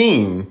his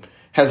team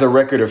has a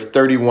record of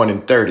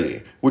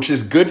 31-30, which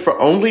is good for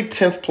only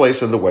 10th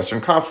place in the Western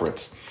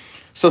Conference.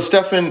 So,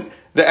 Stephen,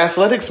 the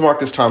Athletic's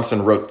Marcus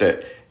Thompson wrote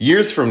that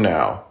years from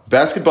now,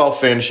 basketball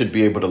fans should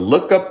be able to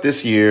look up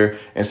this year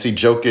and see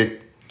Jokic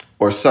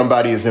or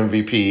somebody as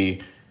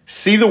MVP,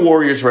 see the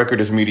Warriors' record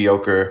as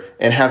mediocre,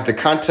 and have the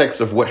context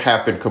of what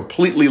happened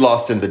completely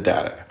lost in the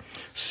data.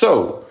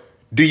 So,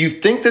 do you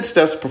think that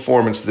Steph's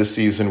performance this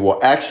season will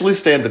actually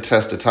stand the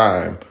test of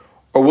time,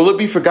 or will it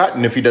be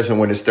forgotten if he doesn't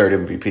win his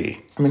 3rd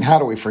MVP? I mean, how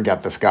do we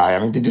forget this guy? I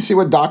mean, did you see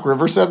what Doc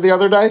Rivers said the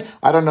other day?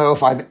 I don't know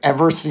if I've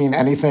ever seen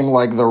anything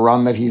like the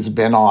run that he's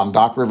been on.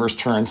 Doc Rivers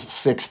turns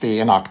 60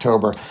 in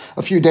October.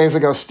 A few days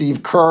ago,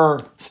 Steve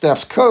Kerr,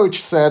 Steph's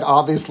coach, said,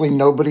 obviously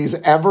nobody's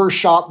ever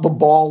shot the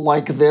ball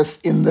like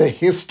this in the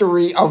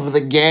history of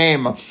the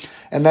game.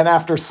 And then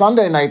after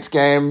Sunday night's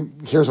game,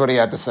 here's what he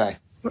had to say.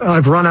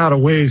 I've run out of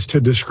ways to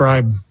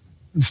describe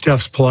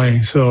Steph's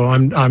play, so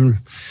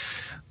I'm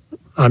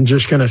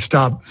just going to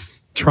stop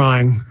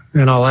trying,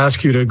 and I'll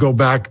ask you to go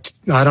back,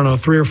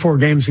 3 or 4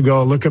 games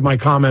ago, look at my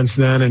comments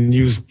then and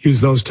use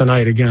those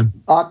tonight again.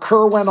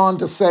 Kerr went on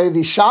to say,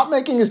 the shot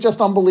making is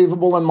just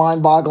unbelievable and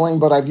mind-boggling,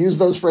 but I've used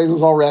those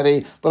phrases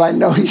already, but I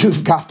know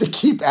you've got to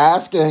keep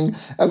asking.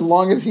 As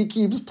long as he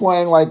keeps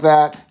playing like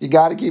that, you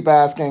got to keep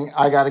asking,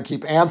 I got to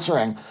keep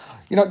answering.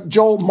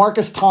 Joel,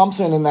 Marcus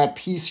Thompson in that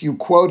piece you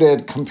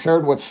quoted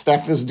compared what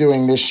Steph is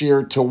doing this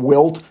year to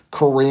Wilt,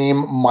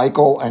 Kareem,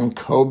 Michael, and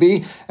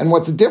Kobe. And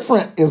what's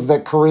different is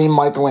that Kareem,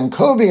 Michael, and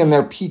Kobe in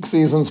their peak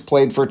seasons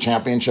played for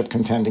championship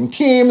contending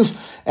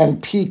teams,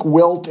 and peak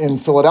Wilt in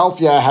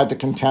Philadelphia had to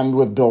contend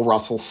with Bill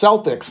Russell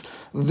Celtics.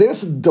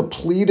 This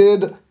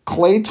depleted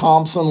Klay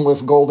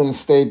Thompson-less Golden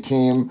State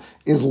team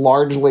is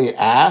largely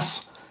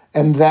ass.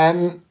 And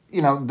then,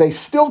 they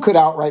still could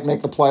outright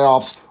make the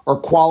playoffs or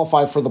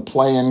qualify for the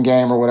play-in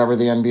game or whatever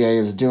the NBA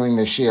is doing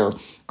this year.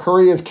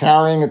 Curry is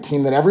carrying a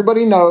team that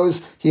everybody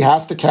knows he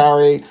has to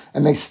carry,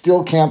 and they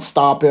still can't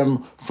stop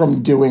him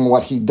from doing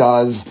what he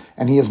does.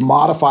 And he has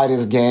modified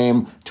his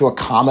game to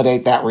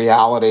accommodate that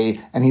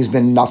reality, and he's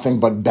been nothing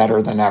but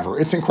better than ever.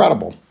 It's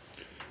incredible.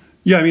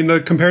 Yeah, I mean,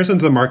 the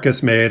comparisons that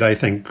Marcus made, I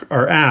think,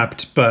 are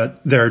apt,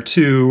 but there are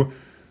two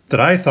that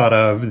I thought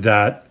of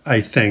that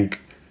I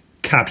think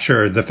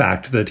capture the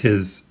fact that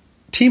his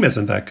team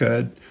isn't that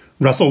good.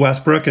 Russell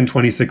Westbrook in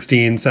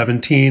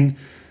 2016-17,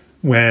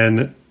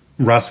 when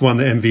Russ won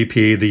the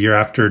MVP the year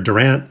after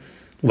Durant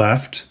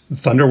left. The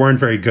Thunder weren't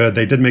very good.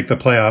 They did make the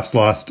playoffs,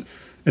 lost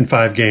in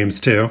 5 games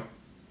too.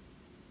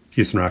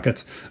 Houston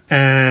Rockets.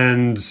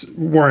 And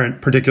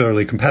weren't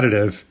particularly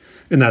competitive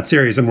in that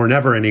series and were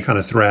never any kind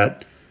of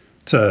threat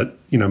to,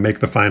 make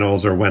the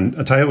finals or win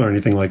a title or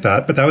anything like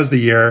that. But that was the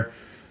year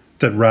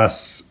that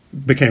Russ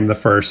became the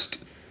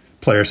first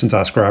player since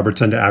Oscar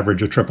Robertson to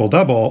average a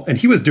triple-double. And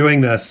he was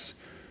doing this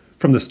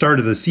from the start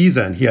of the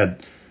season. He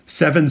had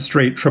 7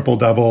 straight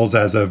triple-doubles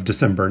as of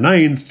December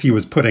 9th. He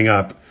was putting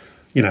up,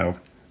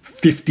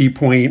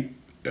 50-point,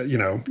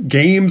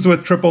 games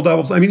with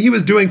triple-doubles. I mean, he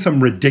was doing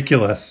some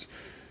ridiculous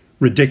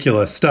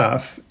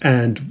stuff.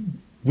 And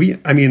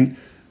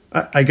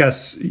I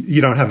guess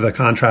you don't have the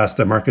contrast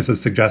that Marcus is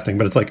suggesting,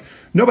 but it's like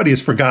nobody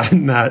has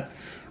forgotten that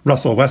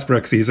Russell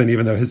Westbrook season,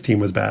 even though his team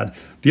was bad.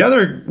 The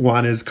other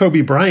one is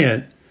Kobe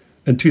Bryant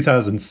in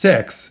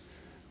 2006,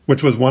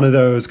 which was one of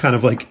those kind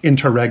of like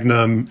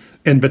interregnum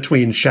in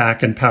between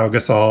Shaq and Pau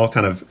Gasol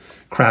kind of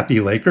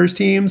crappy Lakers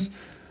teams.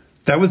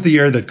 That was the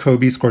year that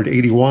Kobe scored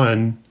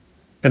 81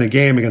 in a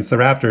game against the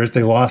Raptors.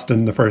 They lost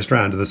in the first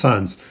round to the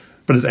Suns.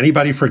 But has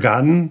anybody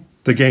forgotten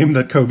the game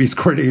that Kobe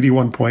scored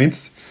 81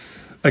 points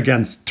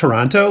against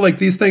Toronto? Like,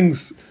 these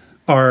things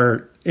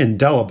are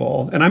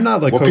indelible. And I'm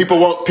not like, well, people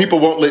won't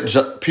let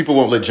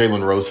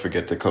Jalen Rose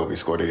forget that Kobe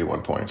scored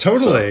 81 points.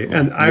 Totally. So,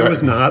 and I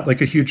was not like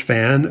a huge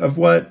fan of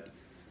what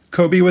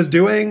Kobe was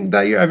doing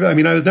that year. I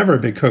mean, I was never a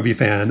big Kobe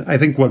fan. I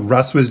think what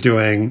Russ was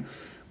doing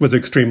was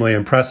extremely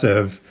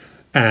impressive.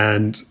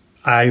 And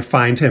I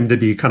find him to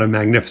be kind of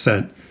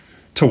magnificent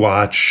to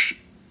watch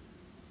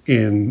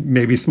in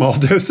maybe small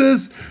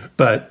doses.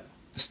 But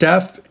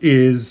Steph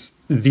is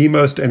the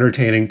most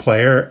entertaining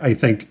player, I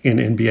think, in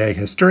NBA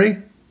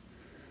history.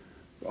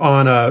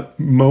 On a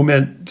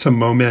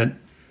moment-to-moment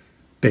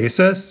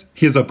basis,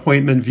 he's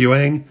appointment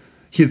viewing.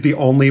 He's the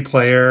only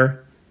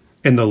player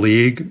in the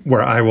league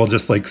where I will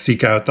just like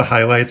seek out the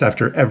highlights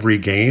after every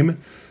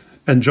game.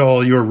 And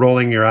Joel, you were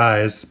rolling your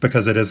eyes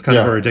because it is kind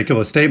of a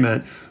ridiculous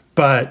statement.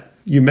 But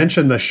you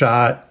mentioned the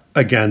shot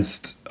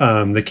against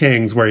the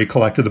Kings where he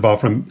collected the ball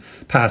from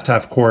past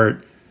half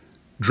court,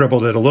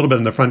 dribbled it a little bit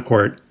in the front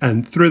court,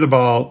 and threw the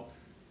ball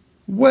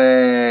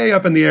way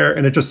up in the air,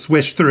 and it just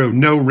swished through,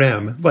 no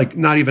rim, like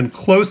not even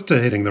close to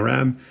hitting the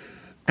rim.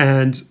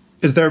 And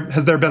has there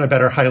been a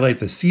better highlight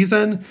this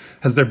season?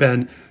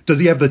 Does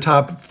he have the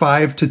top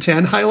 5 to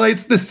 10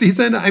 highlights this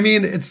season? I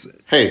mean, it's...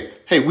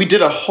 Hey, we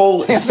did a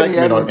whole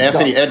segment on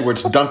Anthony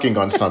Edwards dunking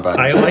on somebody.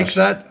 I like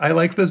that. I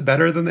like this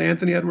better than the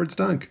Anthony Edwards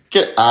dunk.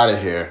 Get out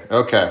of here.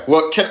 Okay.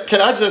 Well,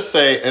 can I just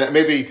say, and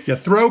maybe... Yeah,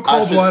 throw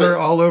cold water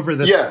all over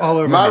this. Yeah, all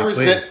over my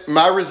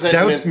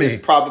resentment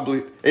is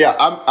probably... Yeah,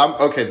 I'm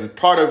okay. The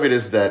part of it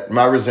is that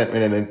my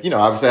resentment, and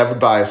obviously I have a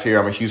bias here.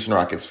 I'm a Houston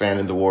Rockets fan,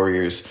 and the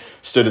Warriors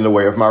stood in the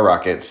way of my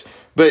Rockets.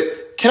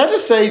 But can I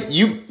just say,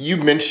 you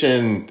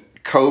mentioned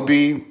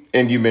Kobe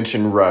and you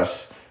mentioned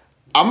Russ.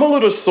 I'm a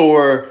little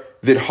sore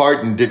that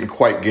Harden didn't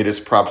quite get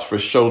his props for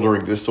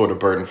shouldering this sort of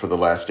burden for the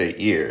last 8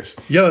 years.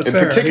 Yeah, that's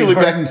fair. Particularly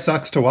Harden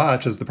sucks to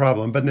watch is the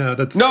problem, but no,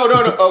 that's... No.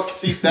 Oh,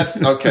 see, that's...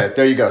 Okay,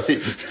 there you go. See,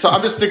 so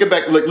I'm just thinking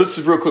back, let's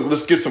just real quick,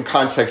 let's give some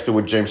context to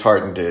what James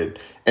Harden did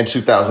in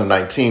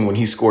 2019 when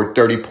he scored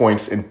 30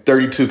 points in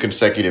 32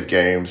 consecutive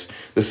games,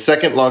 the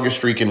second longest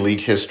streak in league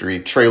history,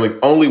 trailing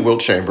only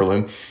Wilt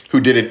Chamberlain, who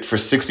did it for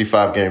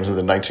 65 games in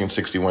the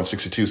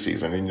 1961-62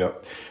 season. And,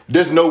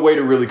 there's no way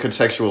to really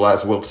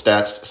contextualize Wilt's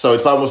stats, so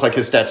it's almost like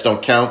his stats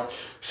don't count.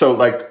 So,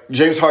 like,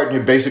 James Harden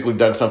had basically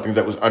done something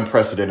that was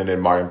unprecedented in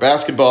modern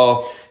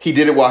basketball. He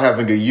did it while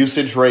having a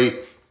usage rate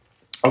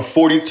of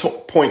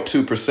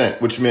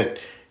 40.2%, which meant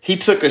he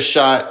took a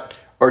shot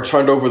or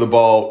turned over the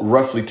ball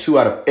roughly 2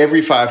 out of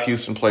every 5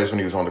 Houston plays when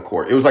he was on the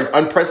court. It was like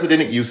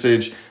unprecedented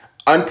usage,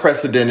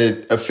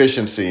 unprecedented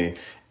efficiency,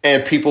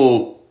 and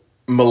people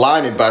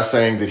malign it by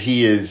saying that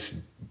he is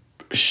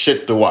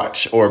shit to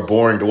watch or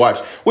boring to watch,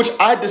 which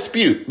I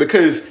dispute,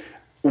 because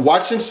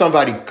watching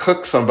somebody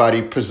cook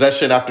somebody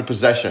possession after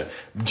possession,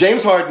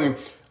 James Harden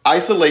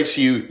isolates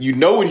you. You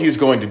know what he's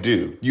going to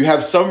do. You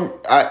have some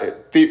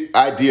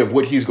idea of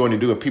what he's going to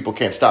do, and people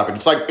can't stop it.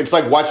 It's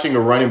like watching a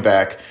running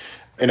back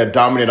in a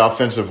dominant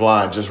offensive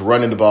line just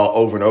running the ball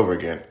over and over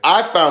again.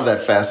 I found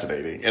that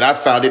fascinating, and I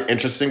found it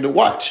interesting to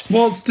watch.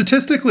 Well,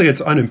 statistically, it's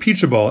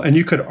unimpeachable, and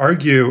you could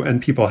argue,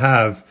 and people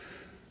have,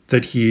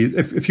 that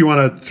if you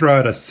want to throw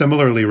out a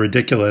similarly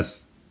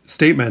ridiculous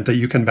statement that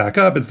you can back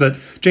up, it's that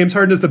James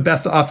Harden is the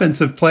best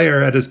offensive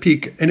player at his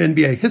peak in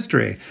NBA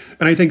history.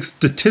 And I think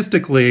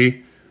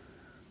statistically,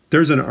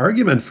 there's an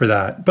argument for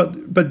that.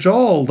 But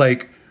Joel,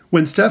 like,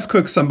 when Steph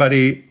cooks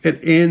somebody, it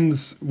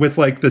ends with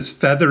like this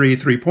feathery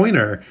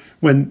three-pointer.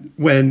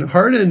 When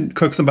Harden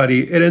cooks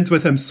somebody, it ends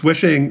with him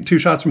swishing 2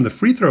 shots from the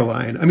free throw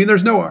line. I mean,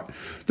 there's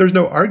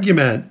no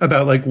argument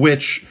about like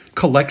which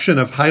collection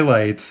of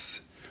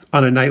highlights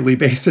on a nightly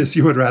basis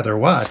you would rather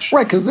watch.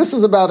 Right, because this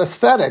is about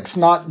aesthetics,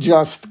 not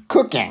just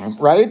cooking,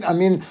 right? I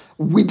mean,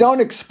 we don't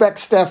expect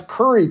Steph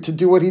Curry to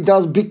do what he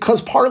does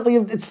because partly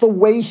it's the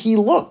way he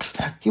looks.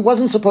 He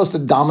wasn't supposed to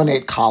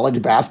dominate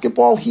college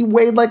basketball. He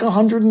weighed like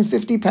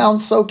 150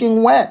 pounds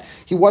soaking wet.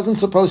 He wasn't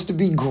supposed to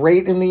be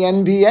great in the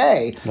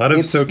NBA. A lot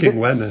of soaking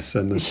wetness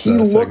in this He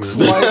looks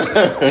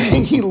segment.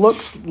 like he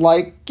looks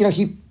like, you know,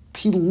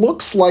 he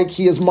looks like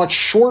he is much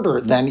shorter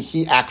than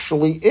he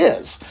actually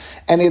is.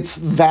 And it's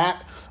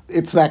that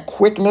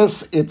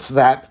quickness, it's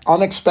that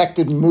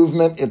unexpected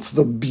movement, it's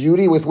the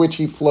beauty with which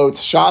he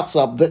floats shots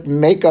up that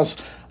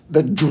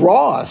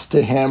draw us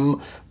to him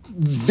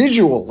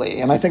visually.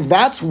 And I think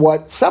that's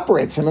what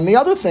separates him. And the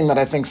other thing that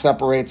I think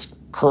separates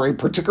Curry,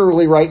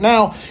 particularly right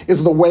now,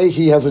 is the way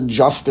he has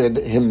adjusted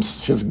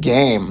his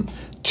game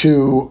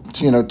to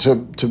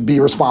be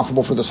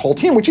responsible for this whole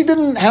team, which he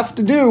didn't have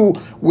to do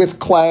with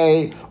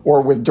Clay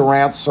or with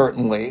Durant,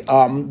 certainly.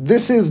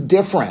 This is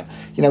different.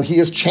 You know, he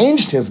has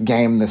changed his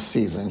game this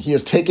season. He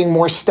is taking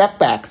more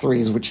step-back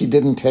threes, which he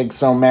didn't take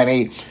so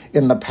many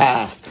in the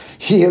past.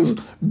 He has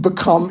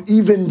become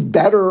even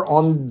better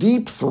on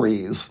deep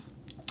threes.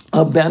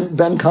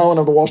 Ben Cohen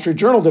of the Wall Street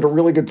Journal did a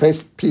really good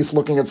piece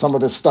looking at some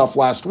of this stuff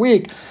last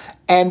week,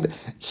 and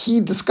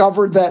he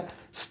discovered that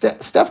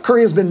Steph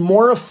Curry has been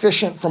more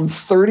efficient from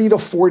 30 to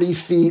 40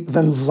 feet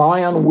than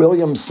Zion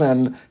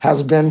Williamson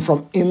has been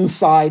from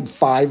inside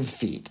 5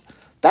 feet.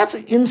 That's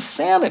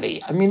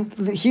insanity. I mean,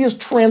 he has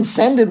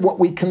transcended what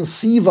we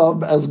conceive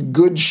of as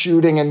good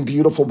shooting and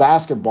beautiful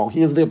basketball.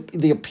 He is the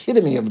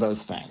epitome of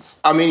those things.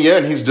 I mean, yeah,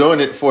 and he's doing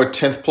it for a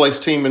 10th place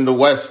team in the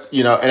West,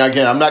 you know. And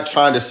again, I'm not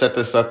trying to set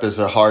this up as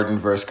a Harden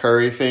versus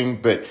Curry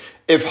thing, but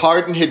if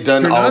Harden had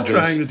done all of this... You're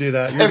not trying to do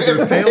that.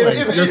 You're failing.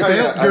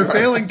 You're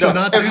failing to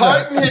not do that. If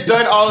Harden had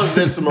done all of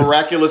this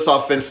miraculous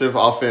offense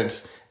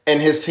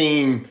and his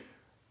team...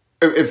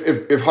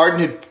 If Harden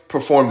had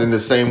performed in the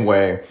same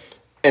way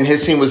and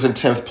his team was in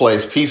 10th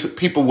place,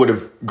 people would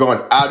have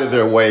gone out of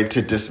their way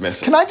to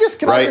dismiss it. Can I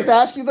just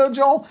ask you, though,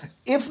 Joel?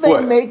 If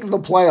they make the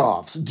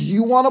playoffs, do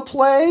you want to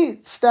play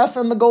Steph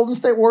and the Golden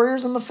State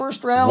Warriors in the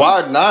first round?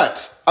 Why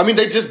not? I mean,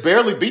 they just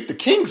barely beat the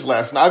Kings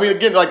last night. I mean,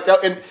 again, like,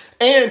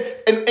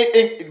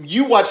 and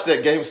you watched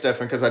that game,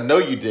 Stefan, because I know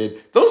you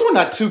did. Those were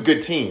not two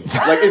good teams.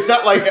 Like, it's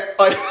not like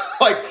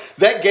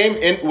that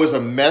game was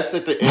a mess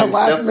at the end.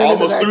 Steph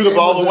almost threw the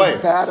ball away.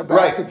 As bad a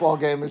basketball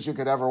game as you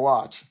could ever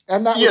watch,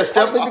 and that was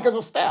partly because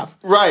of Steph.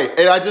 Right,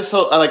 and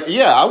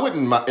I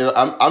wouldn't mind.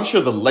 I'm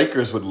sure the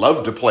Lakers would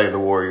love to play the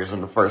Warriors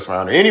in the first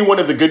round. Or any one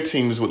of the good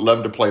teams would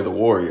love to play the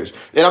Warriors.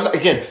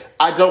 And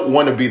I don't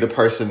want to be the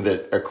person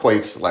that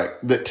equates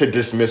to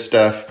dismiss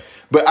Steph.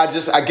 But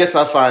I guess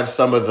I find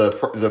some of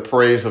the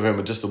praise of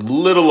him just a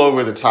little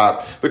over the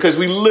top, because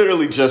we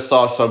literally just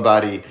saw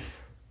somebody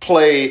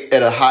play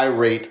at a high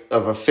rate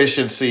of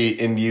efficiency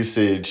and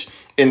usage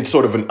in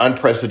sort of an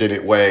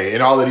unprecedented way.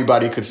 And all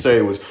anybody could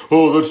say was,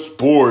 "Oh, that's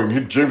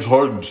boring. James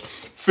Harden's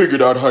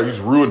figured out how he's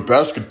ruined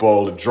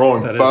basketball and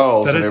drawing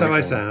fouls." That is how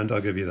I sound.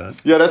 I'll give you that.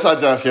 Yeah, that's how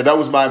Josh. Yeah, that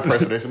was my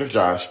impersonation of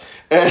Josh.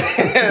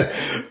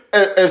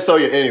 And so,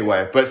 yeah,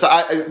 anyway. But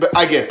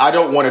again, I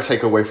don't want to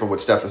take away from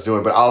what Steph is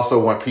doing, but I also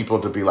want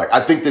people to be like, I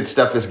think that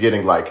Steph is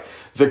getting like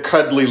the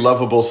cuddly,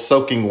 lovable,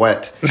 soaking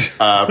wet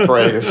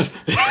praise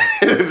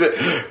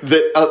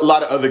that a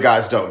lot of other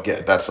guys don't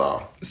get. That's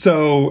all.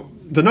 So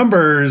the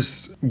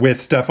numbers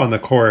with Steph on the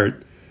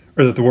court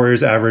are that the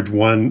Warriors average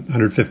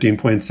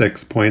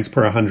 115.6 points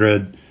per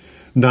 100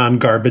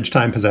 non-garbage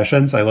time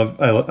possessions. I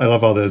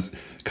love all those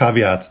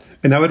caveats.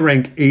 And that would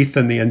rank 8th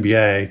in the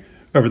NBA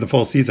over the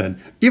full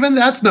season. Even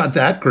that's not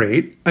that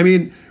great. I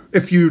mean,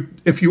 if you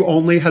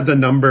only had the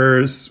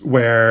numbers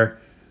where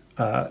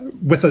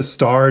with a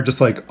star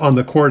just like on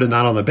the court and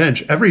not on the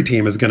bench, every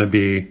team is going to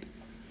be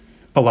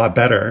a lot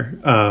better.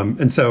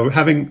 And so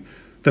having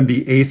them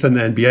be 8th in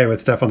the NBA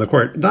with Steph on the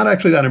court, not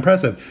actually that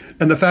impressive.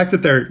 And the fact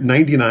that they're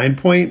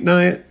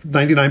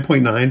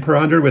 99.9 per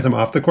 100 with him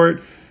off the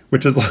court,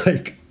 which is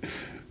like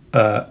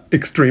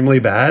extremely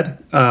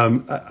bad.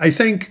 I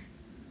think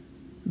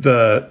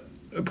the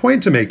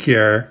point to make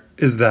here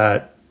is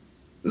that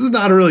this is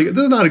not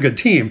a good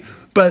team,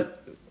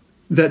 but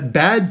that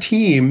bad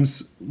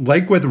teams,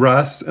 like with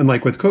Russ and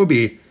like with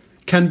Kobe,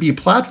 can be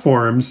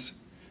platforms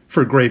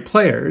for great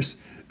players.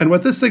 And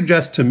what this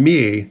suggests to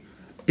me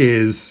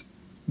is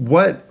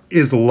what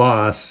is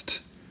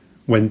lost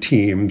when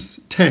teams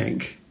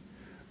tank.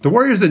 The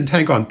Warriors didn't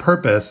tank on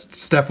purpose.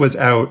 Steph was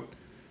out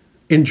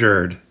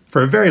injured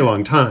for a very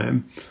long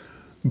time.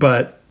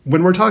 But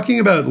when we're talking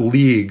about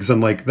leagues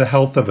and like the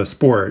health of a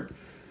sport,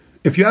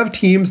 if you have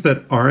teams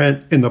that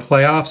aren't in the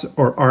playoffs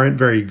or aren't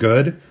very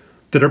good,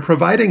 that are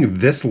providing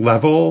this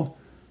level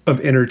of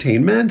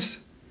entertainment,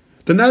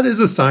 then that is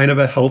a sign of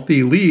a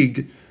healthy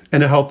league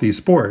and a healthy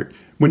sport.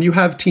 When you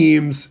have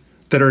teams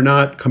that are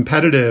not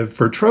competitive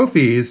for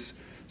trophies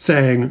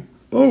saying,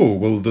 oh,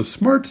 well, the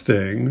smart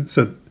thing,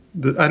 so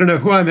I don't know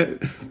who I'm.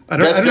 I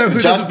don't know who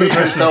Josh beat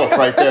himself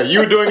right there. You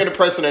were doing an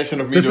impersonation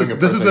of me. This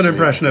is an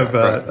impression of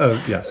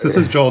yes. This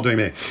is Joel doing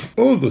me.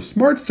 Oh, the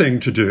smart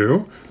thing to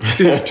do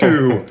is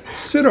to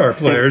sit our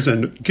players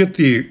and get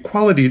the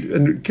quality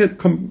and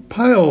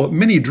compile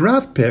mini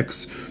draft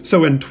picks.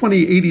 So in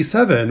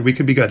 2087 we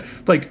could be good.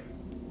 Like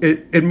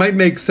it might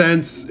make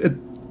sense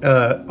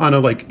on a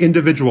like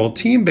individual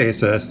team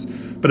basis,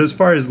 but as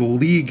far as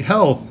league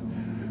health,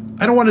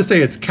 I don't want to say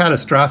it's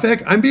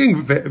catastrophic. I'm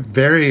being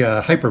very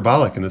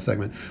hyperbolic in this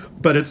segment,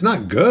 but it's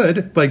not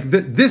good. Like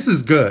this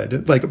is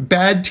good. Like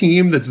bad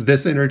team that's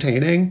this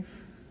entertaining,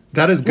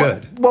 that is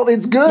good. Well,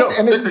 it's good,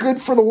 and it's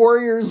good for the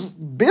Warriors'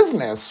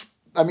 business.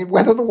 I mean,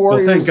 whether the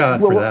Warriors thank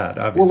God for that.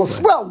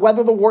 Obviously,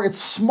 whether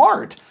it's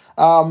smart.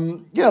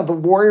 The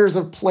Warriors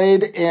have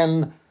played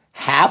in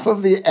half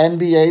of the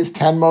NBA's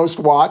 10 most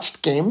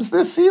watched games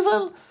this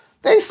season.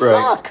 They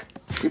suck. Right.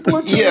 People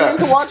are tuning in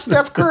to watch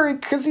Steph Curry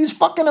because he's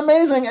fucking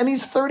amazing, and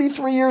he's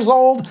 33 years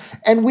old,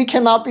 and we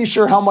cannot be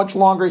sure how much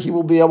longer he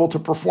will be able to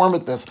perform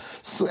at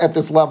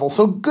this level.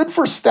 So good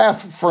for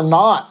Steph for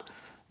not,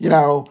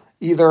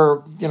 either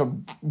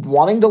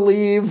wanting to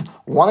leave,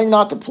 wanting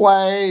not to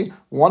play,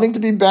 wanting to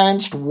be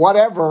benched,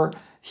 whatever.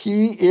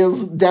 He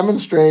is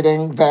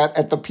demonstrating that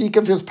at the peak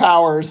of his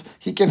powers,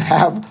 he can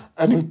have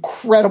an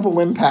incredible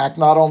impact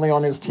not only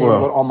on his team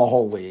but on the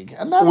whole league,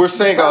 and that's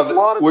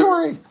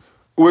laudatory.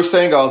 We're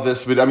saying all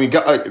this, but I mean,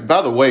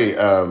 by the way,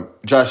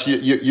 Josh,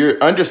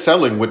 you're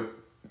underselling what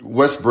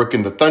Westbrook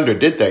and the Thunder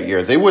did that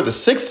year. They were the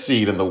 6th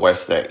seed in the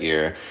West that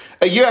year,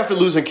 a year after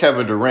losing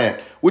Kevin Durant,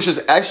 which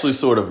is actually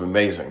sort of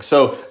amazing.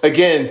 So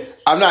again,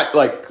 I'm not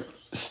like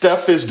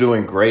Steph is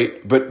doing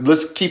great, but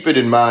let's keep it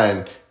in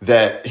mind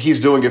that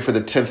he's doing it for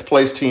the 10th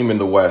place team in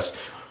the West,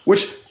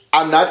 which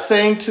I'm not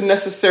saying to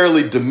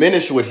necessarily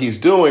diminish what he's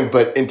doing,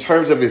 but in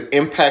terms of his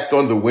impact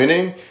on the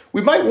winning,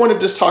 we might want to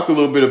just talk a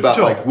little bit about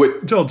Joel.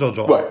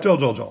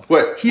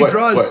 What? He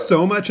draws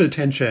so much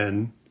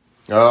attention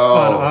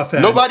on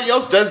offense. Nobody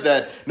else does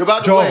that. No, by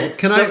the way,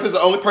 Steph is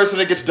the only person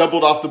that gets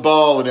doubled off the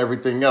ball and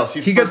everything else.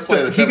 He gets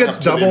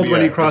doubled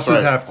when he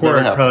crosses half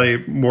court,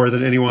 probably more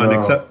than anyone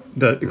except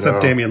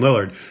Damian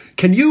Lillard.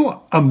 Can you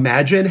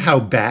imagine how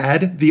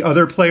bad the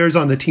other players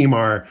on the team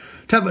are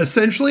to have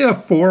essentially a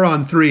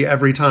 4-on-3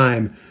 every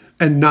time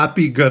and not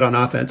be good on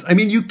offense? I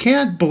mean, you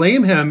can't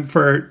blame him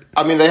for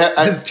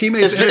his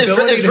teammates'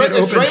 inability to hit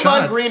open shots. Is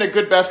Draymond Green a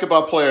good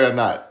basketball player or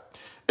not?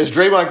 Is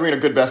Draymond Green a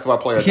good basketball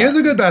player? He is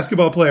a good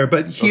basketball player,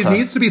 but he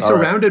needs to be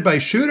surrounded by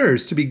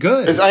shooters to be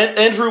good. Is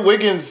Andrew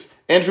Wiggins?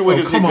 Andrew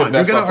Wiggins. Come on,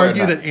 you're going to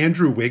argue that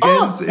Andrew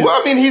Wiggins? Well,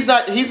 I mean, he's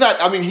not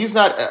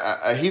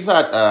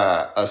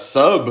a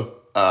sub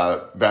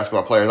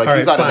basketball player. Like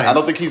he's not. I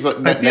don't think he's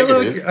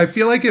negative. I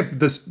feel like if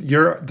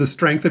the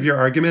strength of your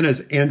argument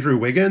is Andrew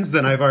Wiggins,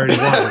 then I've already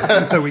won,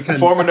 and so we can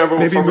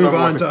move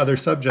on to other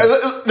subjects.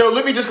 No,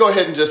 let me just go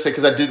ahead and just say,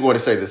 because I did want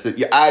to say this,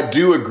 that I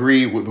do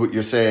agree with what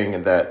you're saying,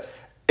 and that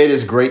it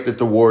is great that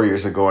the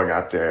Warriors are going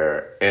out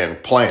there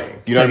and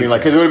playing. You know what I mean?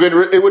 Like, because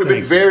it would have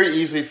been very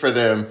easy for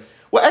them.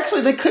 Well,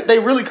 actually, they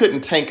really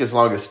couldn't tank as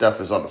long as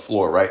Steph is on the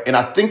floor, right? And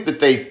I think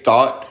that they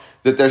thought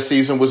that their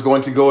season was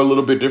going to go a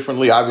little bit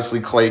differently. Obviously,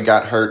 Clay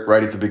got hurt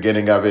right at the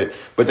beginning of it,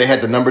 but they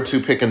had the number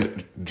 2 pick in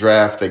the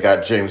draft. They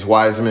got James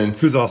Wiseman,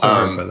 who's also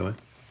hurt, by the way.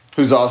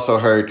 Who's also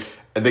hurt.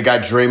 And they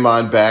got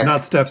Draymond back.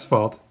 Not Steph's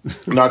fault.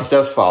 Not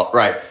Steph's fault,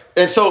 right?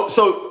 And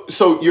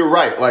so you're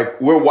right. Like,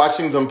 we're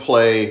watching them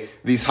play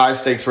these high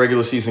stakes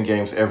regular season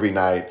games every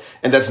night,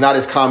 and that's not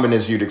as common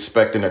as you'd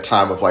expect in a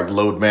time of like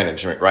load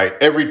management, right?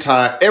 Every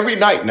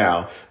night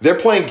now, they're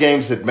playing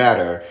games that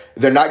matter.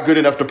 They're not good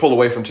enough to pull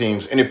away from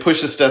teams, and it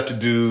pushes Steph to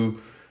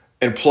do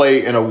and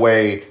play in a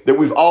way that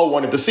we've all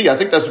wanted to see. I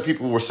think that's what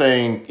people were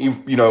saying,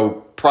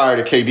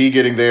 prior to KD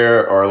getting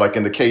there, or like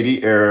in the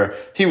KD era.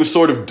 He was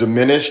sort of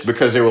diminished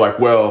because they were like,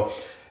 well,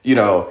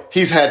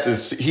 he's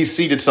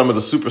ceded some of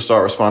the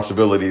superstar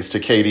responsibilities to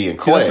KD and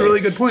Clay. Yeah, that's a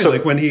really good point. So,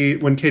 like when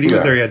KD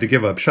was there, he had to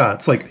give up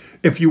shots. Like,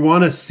 if you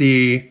want to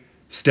see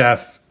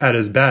Steph at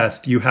his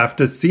best, you have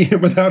to see him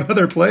without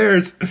other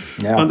players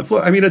on the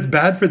floor. I mean, it's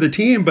bad for the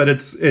team, but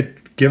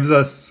it gives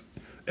us.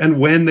 And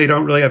when they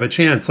don't really have a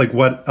chance, like,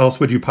 what else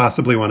would you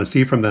possibly want to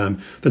see from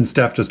them than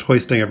Steph just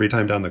hoisting every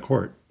time down the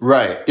court?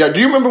 Right. Yeah.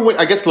 Do you remember when,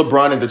 I guess,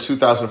 LeBron in the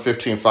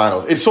 2015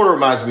 finals? It sort of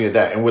reminds me of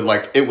that. And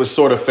it was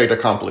sort of fait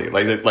accompli.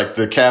 Like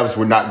the Cavs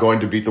were not going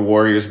to beat the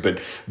Warriors, but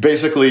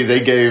basically they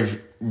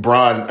gave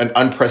Bron an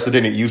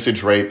unprecedented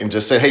usage rate and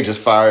just say, hey,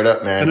 just fire it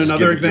up, man. And just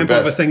another example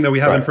of a thing that we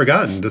haven't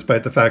forgotten,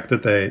 despite the fact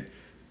that they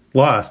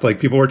lost. Like,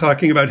 people were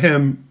talking about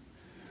him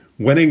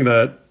winning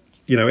the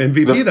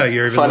MVP that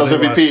year. Finals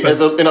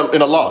MVP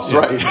in a loss,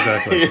 right?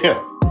 Exactly.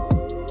 Yeah.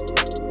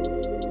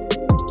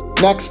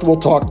 Next, we'll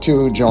talk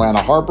to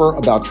Joanna Harper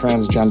about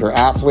transgender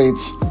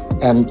athletes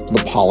and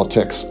the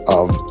politics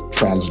of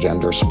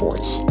transgender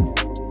sports.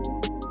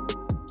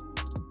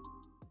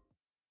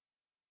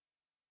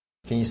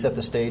 Can you set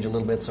the stage a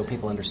little bit so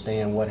people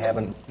understand what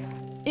happened?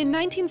 In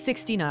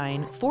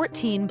 1969,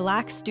 14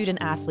 black student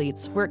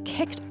athletes were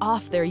kicked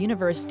off their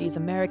university's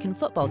American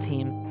football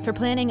team for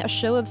planning a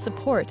show of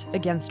support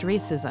against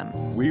racism.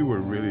 We were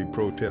really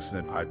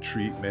protesting our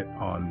treatment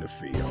on the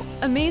field.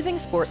 Amazing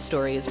Sports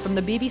Stories from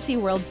the BBC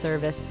World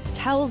Service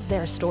tells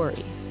their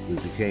story. We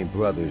became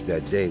brothers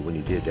that day when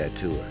he did that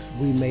to us.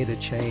 We made a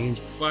change.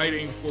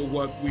 Fighting for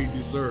what we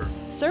deserve.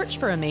 Search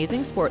for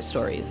Amazing Sports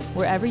Stories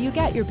wherever you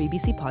get your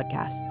BBC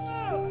podcasts.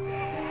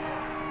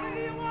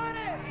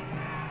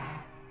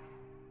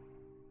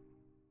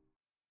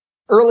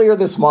 Earlier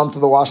this month,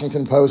 the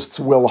Washington Post's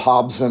Will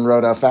Hobson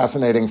wrote a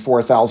fascinating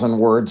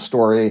 4,000-word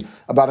story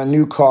about a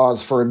new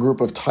cause for a group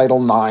of Title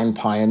IX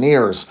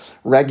pioneers,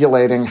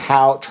 regulating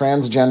how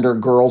transgender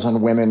girls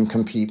and women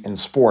compete in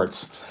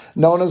sports.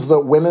 Known as the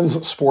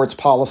Women's Sports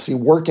Policy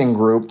Working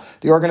Group,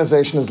 the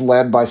organization is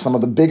led by some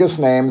of the biggest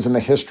names in the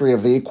history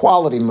of the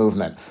equality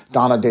movement,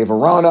 Donna De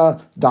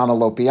Verona, Donna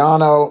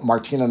Lopiano,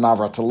 Martina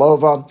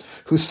Navratilova,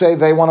 who say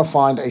they want to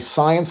find a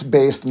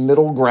science-based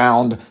middle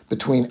ground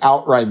between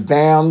outright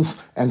bans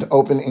and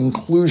open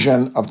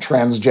inclusion of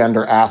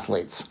transgender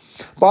athletes.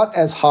 But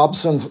as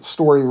Hobson's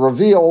story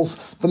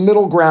reveals, the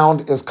middle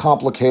ground is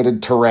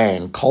complicated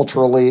terrain,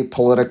 culturally,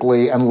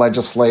 politically, and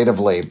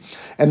legislatively.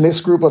 And this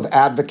group of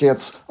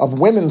advocates of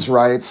women's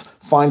rights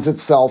finds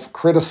itself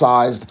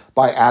criticized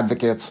by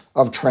advocates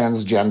of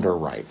transgender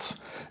rights.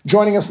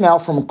 Joining us now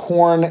from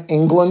Corn,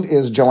 England,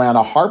 is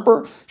Joanna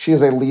Harper. She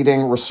is a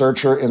leading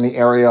researcher in the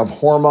area of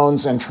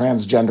hormones and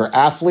transgender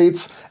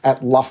athletes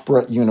at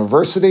Loughborough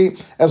University,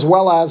 as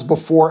well as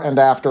before and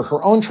after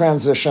her own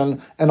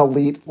transition, an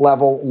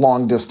elite-level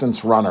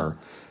long-distance runner.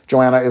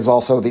 Joanna is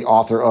also the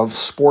author of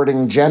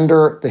Sporting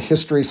Gender, The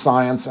History,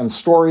 Science, and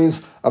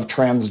Stories of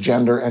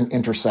Transgender and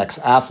Intersex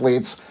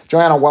Athletes.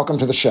 Joanna, welcome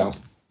to the show.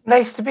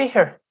 Nice to be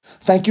here.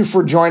 Thank you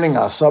for joining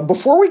us.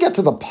 Before we get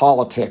to the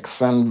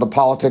politics, and the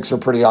politics are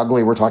pretty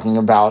ugly, we're talking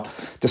about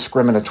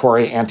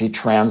discriminatory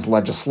anti-trans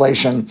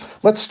legislation,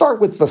 let's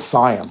start with the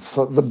science.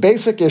 The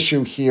basic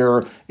issue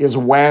here is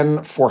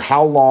when, for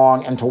how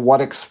long, and to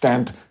what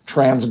extent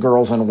trans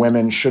girls and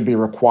women should be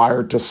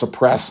required to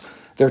suppress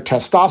their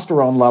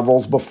testosterone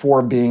levels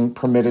before being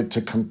permitted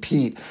to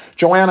compete.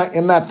 Joanna,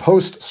 in that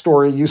Post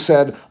story, you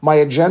said, my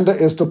agenda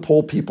is to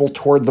pull people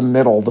toward the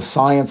middle. The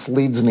science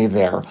leads me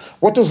there.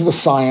 What does the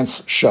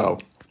science show?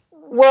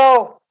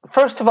 Well,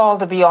 first of all,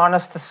 to be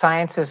honest, the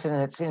science is in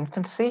its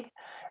infancy.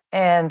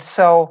 And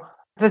so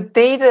the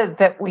data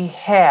that we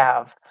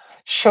have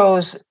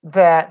shows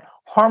that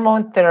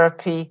hormone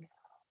therapy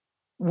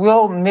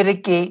will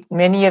mitigate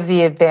many of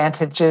the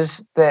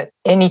advantages that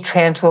any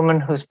trans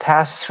woman who's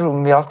passed through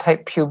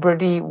male-type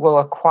puberty will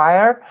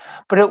acquire,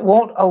 but it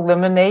won't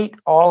eliminate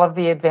all of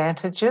the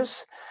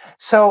advantages.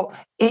 So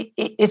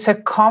it's a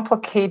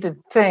complicated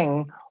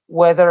thing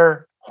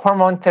whether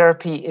hormone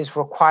therapy is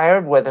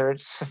required, whether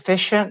it's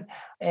sufficient,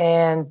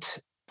 and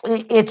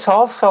it's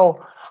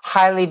also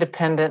highly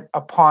dependent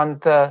upon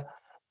the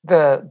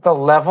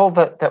level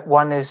that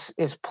one is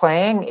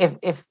playing.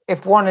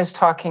 If one is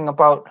talking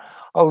about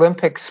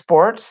Olympic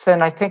sports,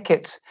 then I think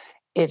it's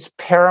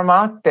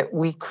paramount that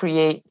we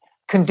create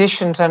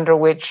conditions under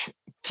which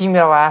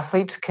female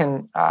athletes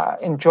can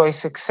enjoy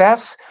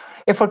success.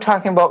 If we're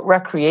talking about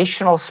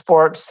recreational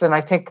sports, then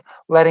I think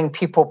letting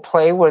people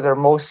play where they're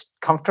most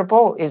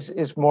comfortable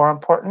is more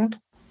important.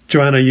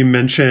 Joanna, you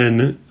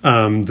mentioned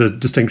the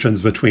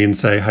distinctions between,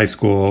 say, high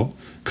school,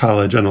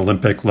 college, and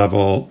Olympic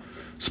level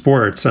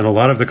sports. And a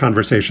lot of the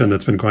conversation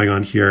that's been going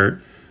on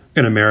here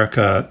in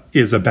America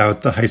is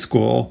about the high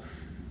school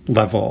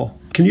level.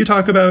 Can you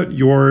talk about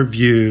your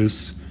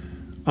views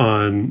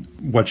on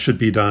what should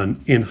be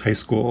done in high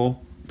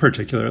school,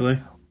 particularly?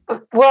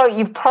 Well,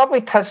 you've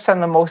probably touched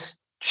on the most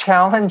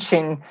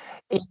challenging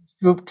age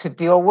group to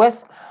deal with.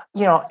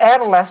 You know,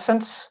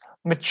 adolescents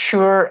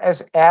mature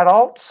as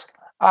adults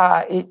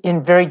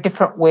in very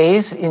different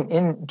ways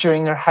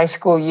during their high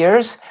school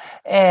years.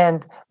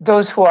 And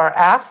those who are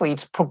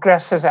athletes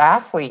progress as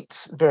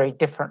athletes very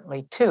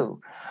differently too.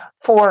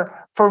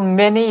 For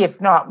many,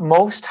 if not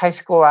most high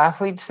school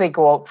athletes, they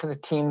go out for the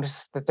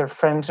teams that their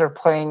friends are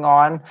playing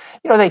on.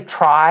 You know, they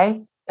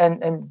try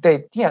and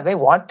they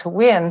want to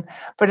win,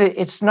 but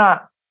it's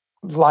not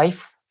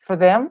life for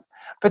them.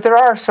 But there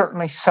are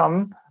certainly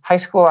some high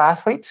school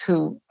athletes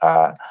who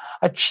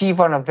achieve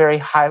on a very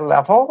high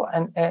level,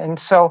 and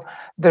so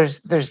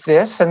there's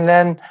this, and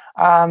then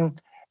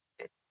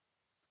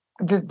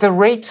the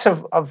rates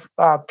of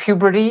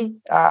puberty,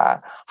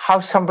 how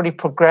somebody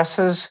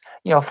progresses,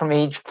 from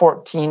age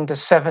 14 to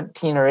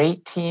 17 or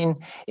 18,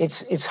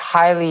 it's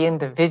highly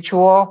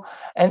individual.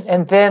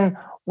 And then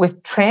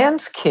with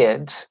trans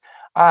kids,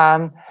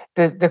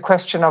 the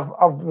question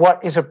of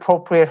what is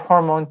appropriate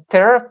hormone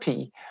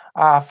therapy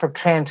for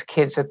trans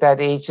kids at that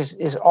age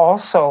is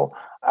also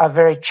a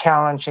very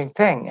challenging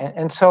thing.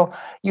 And so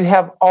you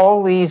have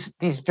all these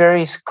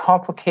various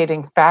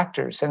complicating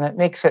factors, and it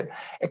makes it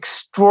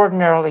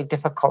extraordinarily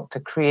difficult to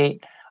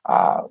create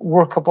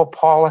workable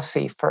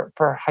policy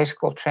for high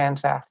school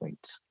trans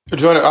athletes.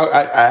 Jordan,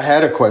 I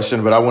had a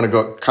question, but I want to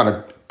go kind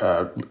of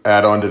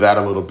add on to that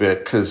a little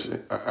bit, because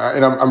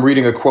I'm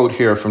reading a quote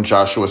here from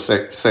Joshua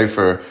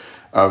Safer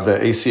of the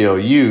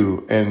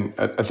ACLU, and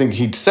I think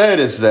he said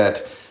is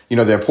that,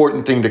 the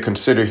important thing to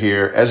consider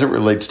here as it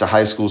relates to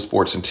high school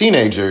sports and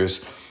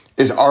teenagers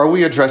is, are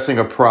we addressing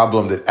a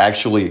problem that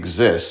actually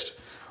exists,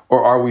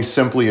 or are we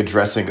simply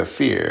addressing a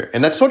fear?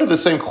 And that's sort of the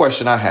same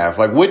question I have.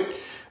 Like,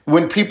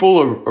 when people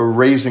are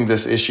raising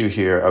this issue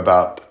here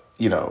about,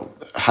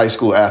 high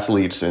school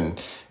athletes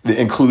and the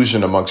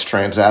inclusion amongst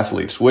trans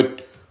athletes,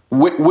 what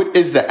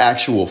is the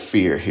actual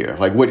fear here?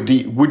 Like, what do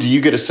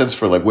you get a sense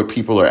for, like, what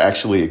people are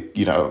actually,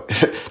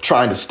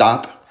 trying to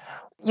stop?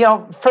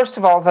 First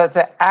of all,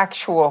 the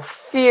actual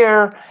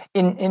fear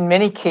in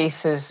many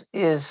cases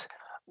is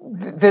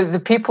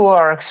the people who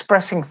are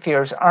expressing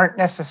fears aren't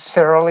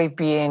necessarily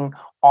being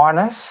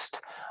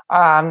honest.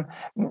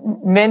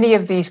 Many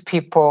of these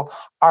people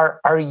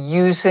are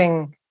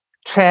using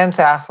trans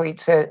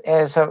athletes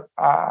as a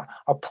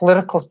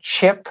political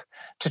chip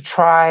to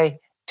try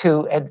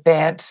to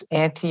advance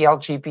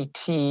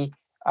anti-LGBT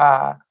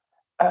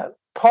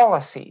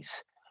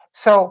policies.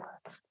 So,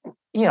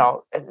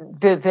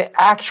 the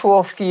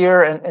actual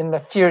fear and the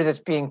fear that's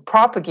being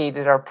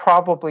propagated are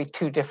probably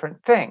two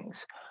different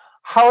things.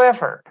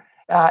 However,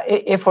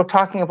 if we're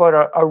talking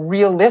about a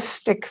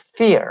realistic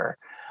fear,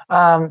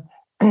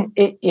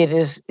 it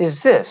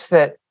is this,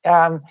 that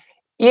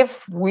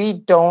if we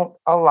don't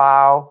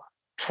allow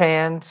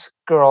trans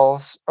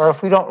girls, or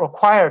if we don't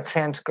require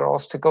trans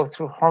girls to go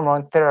through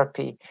hormone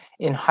therapy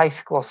in high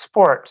school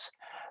sports,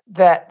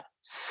 that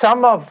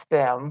some of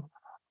them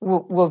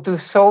will do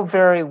so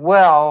very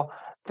well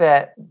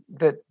that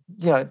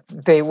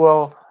they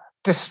will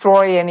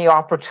destroy any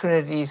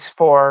opportunities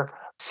for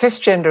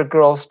cisgender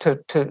girls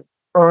to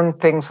earn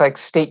things like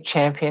state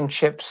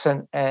championships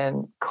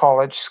and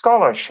college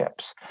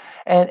scholarships.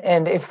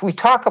 And if we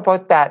talk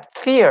about that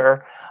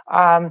fear,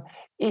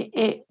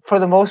 it for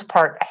the most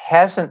part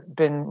hasn't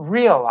been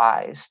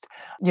realized.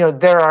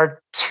 There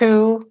are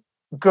two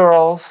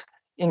girls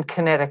in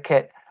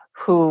Connecticut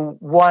who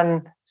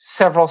won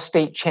several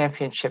state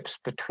championships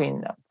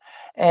between them.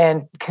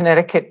 And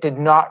Connecticut did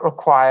not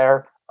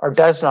require, or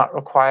does not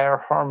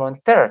require, hormone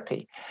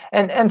therapy.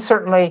 And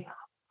certainly,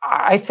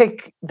 I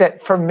think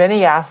that for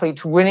many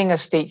athletes, winning a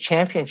state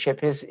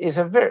championship is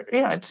a very,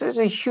 it's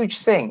a huge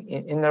thing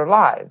in their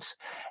lives.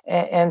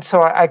 And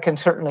so I can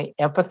certainly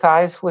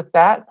empathize with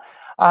that.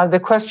 The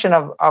question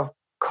of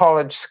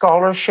college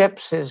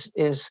scholarships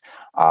is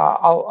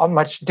a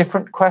much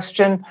different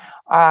question.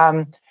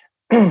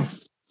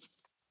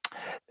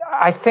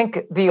 I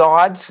think the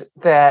odds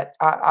that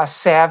a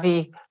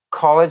savvy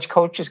college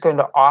coach is going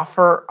to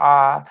offer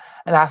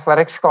an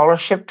athletic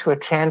scholarship to a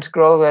trans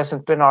girl who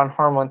hasn't been on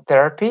hormone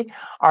therapy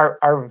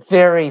are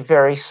very,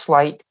 very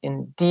slight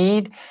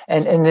indeed.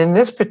 And in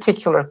this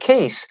particular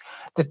case,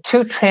 the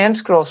two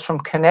trans girls from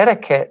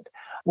Connecticut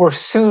were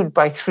sued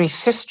by 3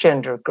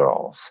 cisgender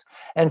girls.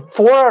 And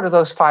 4 out of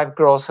those 5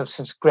 girls have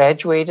since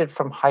graduated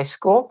from high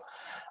school.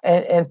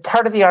 And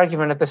part of the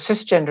argument of the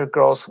cisgender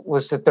girls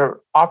was that their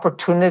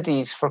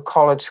opportunities for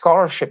college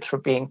scholarships were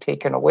being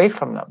taken away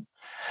from them.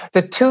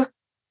 The 2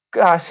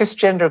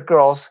 cisgender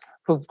girls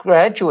who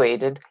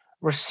graduated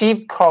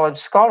received college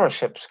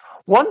scholarships,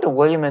 one to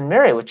William and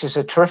Mary, which is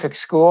a terrific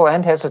school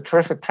and has a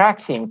terrific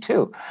track team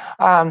too.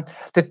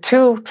 The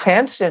 2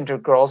 transgender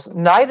girls,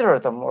 neither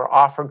of them were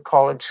offered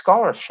college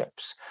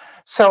scholarships.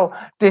 So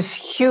this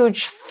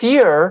huge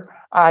fear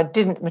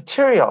didn't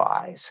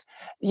materialize.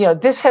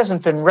 This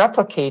hasn't been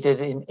replicated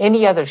in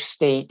any other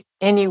state,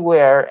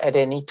 anywhere, at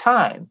any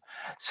time.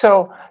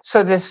 So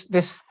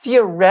this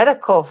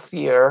theoretical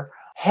fear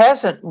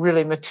hasn't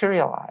really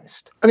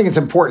materialized. I think it's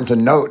important to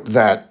note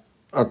that,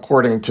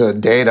 according to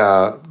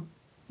data,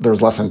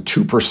 there's less than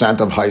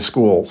 2% of high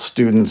school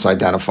students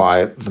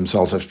identify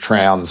themselves as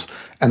trans,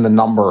 and the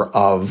number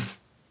of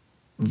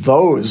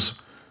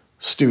those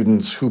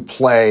students who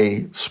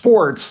play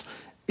sports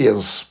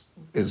is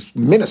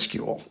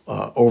minuscule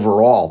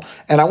overall.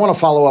 And I want to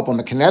follow up on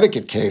the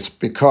Connecticut case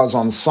because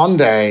on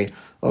Sunday,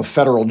 a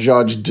federal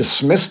judge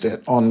dismissed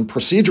it on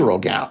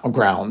procedural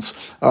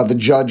grounds. The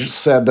judge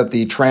said that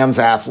the trans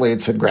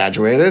athletes had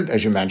graduated,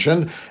 as you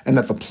mentioned, and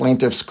that the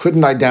plaintiffs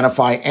couldn't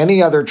identify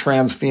any other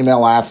trans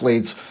female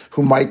athletes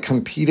who might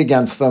compete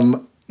against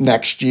them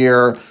next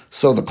year,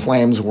 so the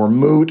claims were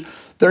moot.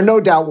 there no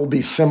doubt will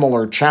be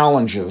similar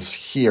challenges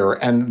here,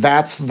 and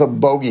that's the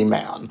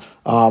bogeyman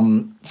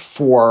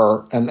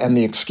and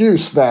the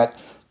excuse that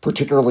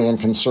particularly in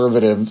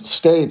conservative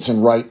states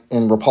and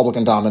in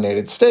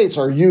Republican-dominated states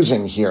are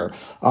using here.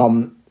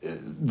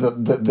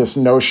 This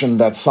notion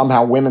that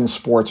somehow women's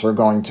sports are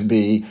going to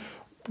be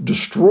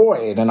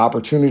destroyed and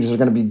opportunities are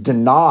going to be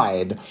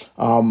denied.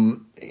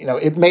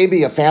 It may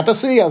be a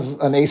fantasy, as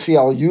an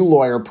ACLU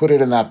lawyer put it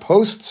in that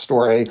Post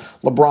story.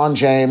 LeBron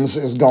James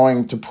is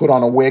going to put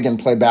on a wig and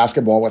play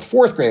basketball with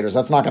fourth graders.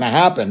 That's not going to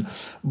happen.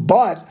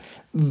 But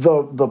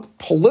the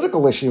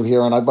political issue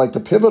here, and I'd like to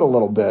pivot a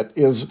little bit,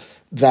 is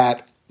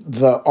that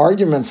the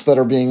arguments that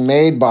are being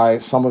made by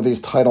some of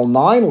these Title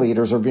IX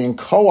leaders are being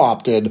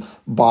co-opted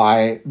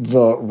by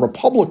the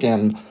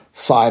Republican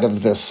side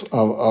of this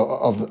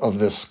of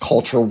this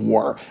culture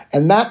war,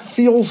 and that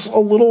feels a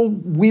little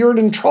weird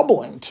and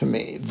troubling to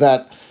me.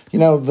 That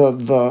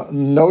the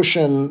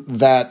notion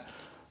that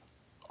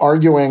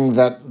arguing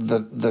that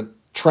the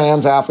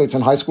trans athletes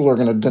in high school are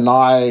going to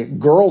deny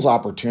girls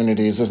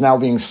opportunities is now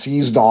being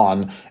seized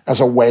on as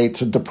a way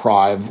to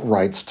deprive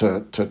rights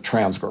to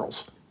trans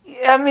girls.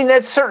 I mean,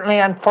 that's certainly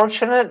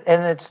unfortunate,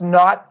 and it's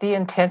not the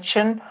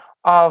intention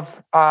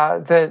of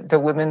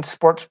the Women's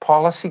Sports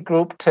Policy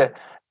Group to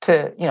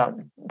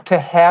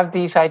have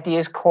these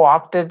ideas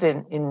co-opted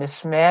in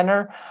this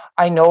manner.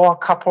 I know a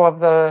couple of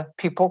the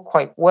people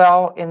quite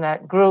well in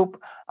that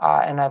group,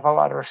 and I have a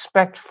lot of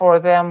respect for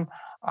them.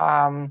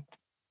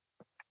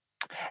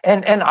 And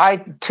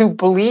I too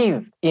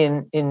believe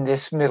in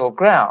this middle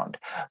ground.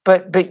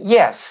 But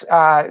yes,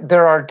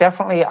 there are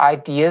definitely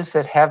ideas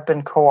that have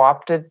been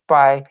co-opted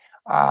by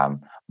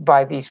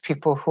these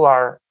people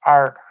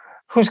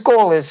whose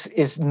goal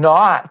is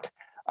not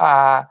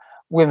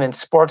women's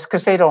sports,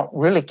 because they don't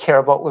really care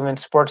about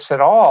women's sports at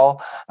all.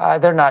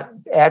 They're not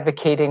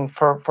advocating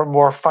for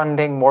more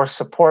funding, more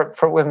support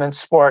for women's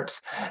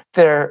sports.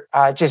 They're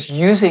just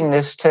using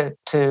this to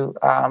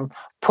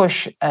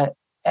push an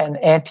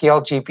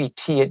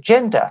anti-LGBT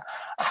agenda.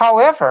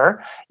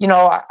 However,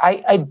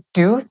 I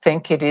do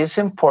think it is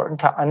important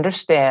to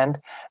understand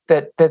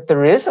that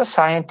there is a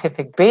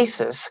scientific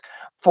basis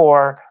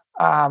for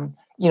the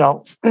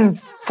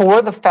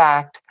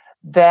fact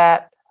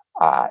that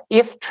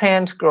if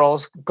trans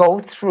girls go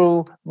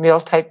through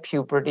male-type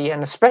puberty,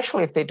 and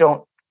especially if they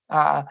don't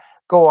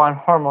go on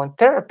hormone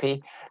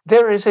therapy,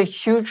 there is a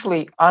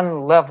hugely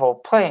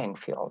unlevel playing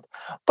field.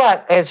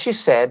 But as you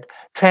said,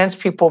 trans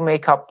people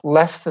make up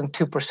less than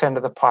 2%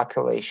 of the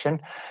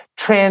population.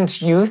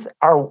 Trans youth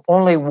are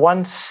only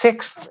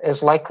 1/6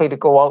 as likely to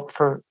go out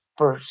for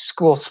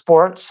school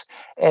sports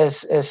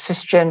as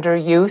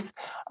cisgender youth.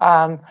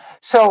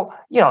 So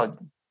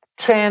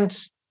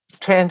trans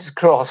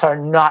girls are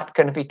not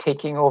going to be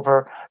taking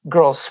over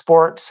girls'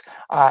 sports.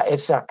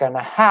 It's not going to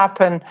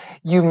happen.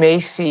 You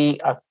may see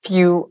a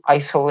few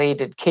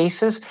isolated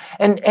cases.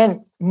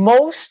 And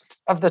most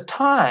of the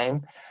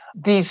time,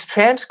 these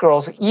trans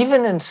girls,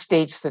 even in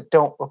states that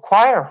don't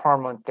require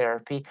hormone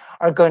therapy,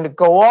 are going to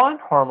go on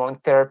hormone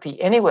therapy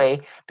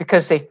anyway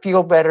because they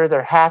feel better,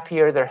 they're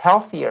happier, they're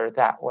healthier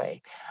that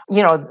way.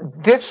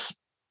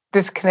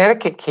 This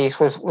Connecticut case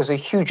was a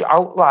huge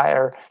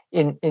outlier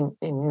in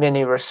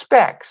many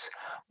respects,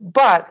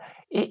 but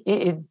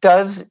it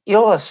does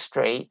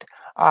illustrate.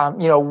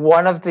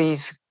 One of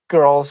these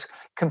girls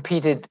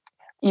competed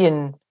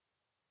in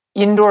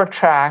indoor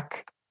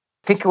track.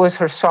 I think it was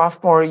her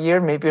sophomore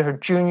year, maybe her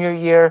junior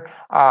year,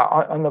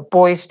 on the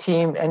boys'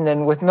 team, and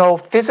then with no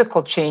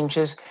physical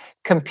changes,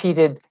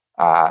 competed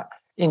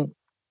in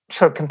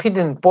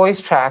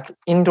boys' track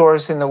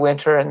indoors in the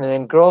winter, and then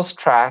in girls'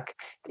 track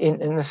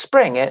in the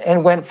spring,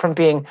 and went from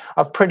being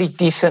a pretty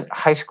decent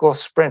high school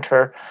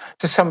sprinter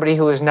to somebody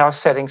who is now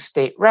setting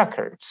state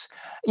records.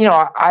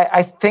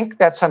 I think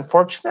that's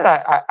unfortunate.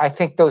 I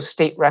think those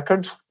state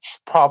records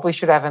probably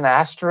should have an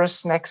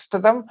asterisk next to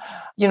them.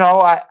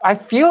 I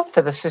feel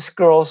for the cis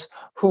girls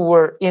who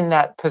were in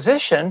that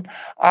position,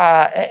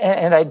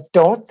 and I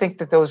don't think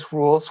that those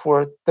rules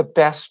were the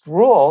best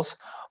rules.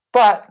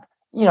 But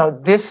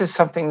this is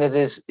something that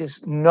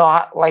is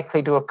not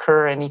likely to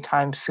occur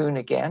anytime soon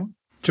again.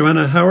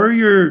 Joanna, how are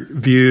your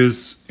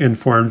views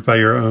informed by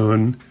your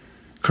own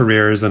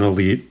career as an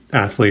elite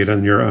athlete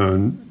and your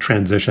own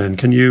transition?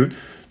 Can you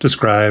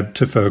describe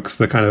to folks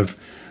the kind of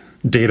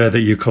data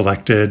that you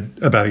collected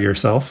about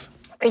yourself?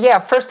 Yeah,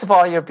 first of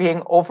all, you're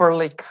being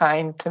overly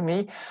kind to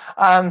me.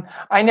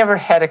 I never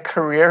had a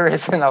career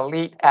as an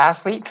elite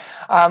athlete.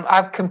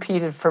 I've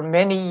competed for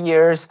many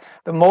years.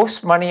 The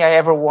most money I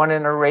ever won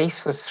in a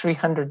race was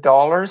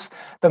 $300.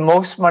 The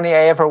most money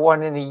I ever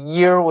won in a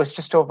year was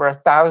just over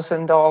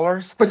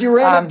 $1,000. But you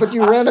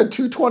ran a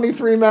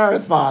 2:23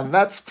 marathon.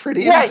 That's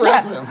pretty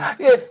impressive.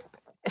 Yeah.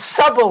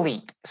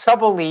 Sub-elite,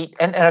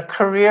 and a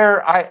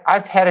career.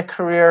 I've had a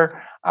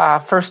career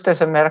first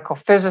as a medical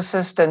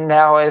physicist and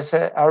now as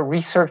a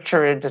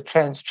researcher into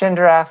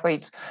transgender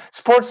athletes.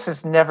 Sports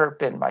has never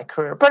been my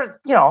career, but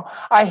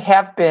I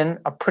have been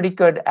a pretty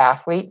good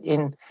athlete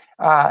in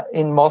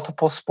in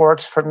multiple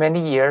sports for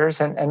many years,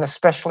 and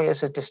especially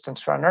as a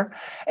distance runner.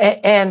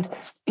 And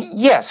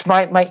yes,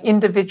 my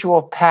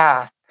individual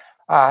path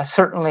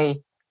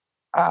certainly,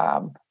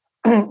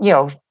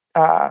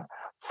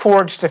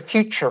 forged a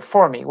future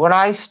for me. When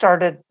I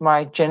started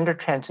my gender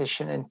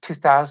transition in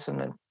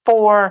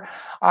 2004,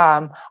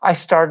 I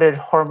started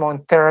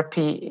hormone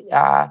therapy.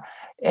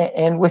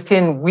 And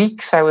within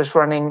weeks, I was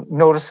running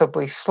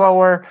noticeably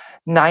slower.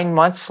 9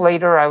 months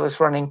later, I was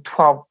running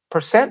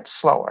 12%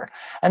 slower.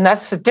 And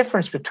that's the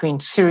difference between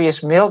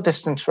serious male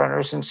distance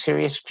runners and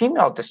serious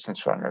female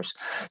distance runners.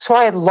 So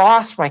I had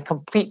lost my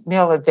complete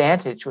male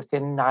advantage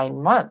within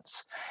 9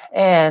 months.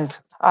 And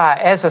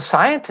as a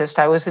scientist,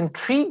 I was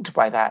intrigued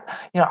by that.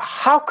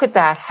 How could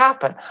that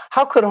happen?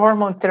 How could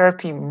hormone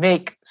therapy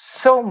make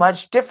so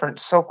much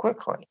difference so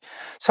quickly?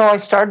 So I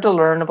started to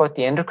learn about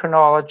the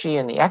endocrinology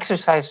and the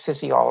exercise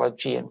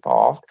physiology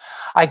involved.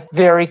 I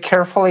very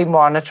carefully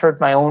monitored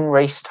my own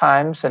race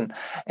times and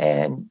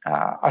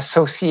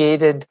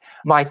associated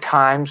my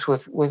times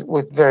with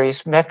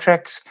various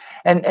metrics.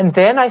 And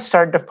then I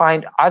started to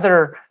find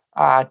other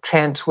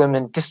trans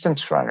women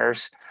distance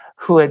runners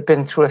who had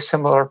been through a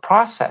similar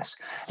process.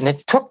 And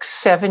it took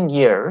 7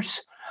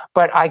 years,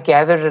 but I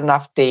gathered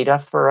enough data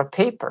for a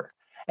paper.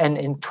 And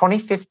in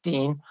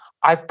 2015,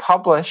 I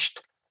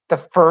published the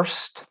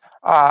first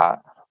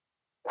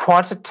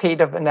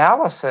quantitative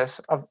analysis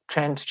of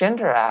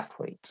transgender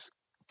athletes.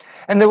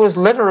 And there was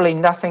literally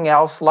nothing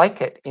else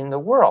like it in the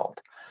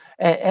world.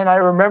 And I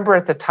remember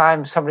at the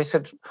time somebody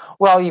said,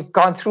 well, you've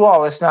gone through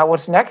all this, now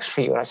what's next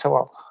for you? And I said,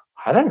 well,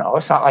 I don't know.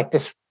 It's not like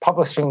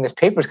publishing this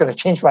paper is going to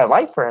change my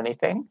life or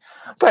anything,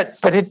 but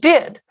it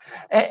did.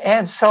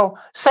 And so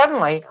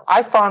suddenly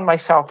I found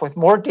myself with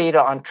more data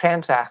on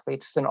trans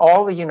athletes than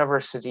all the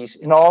universities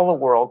in all the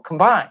world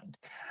combined.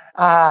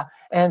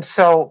 And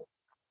so,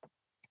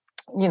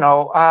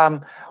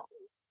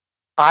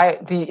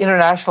 the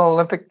International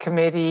Olympic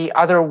Committee,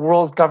 other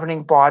world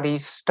governing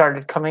bodies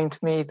started coming to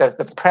me.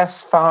 The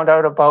press found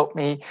out about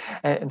me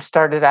and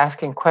started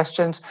asking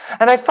questions.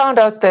 And I found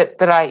out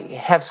that I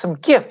have some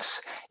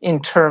gifts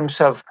in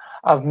terms of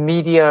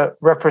media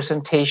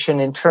representation,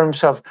 in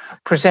terms of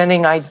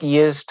presenting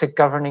ideas to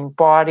governing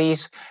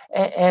bodies.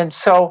 And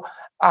so,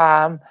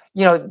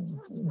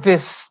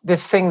 this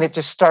thing that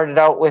just started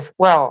out with,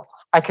 well,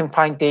 I can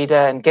find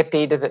data and get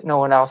data that no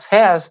one else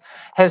has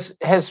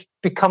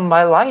become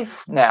my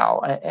life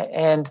now.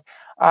 And,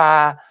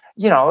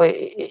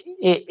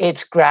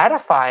 it's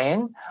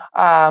gratifying.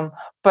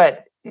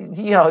 But,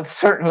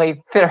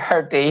 certainly there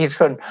are days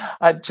when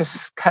I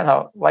just kind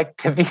of like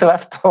to be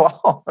left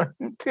alone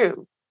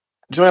too.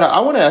 Joanna, I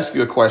want to ask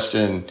you a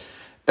question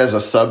as a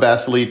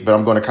sub-athlete, but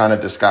I'm going to kind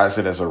of disguise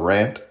it as a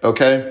rant,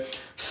 okay?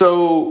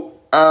 So,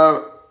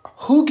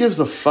 who gives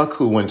a fuck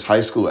who wins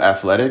high school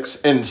athletics?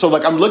 And so,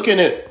 I'm looking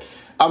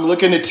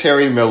at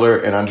Terry Miller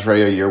and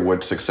Andrea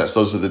Yearwood's success.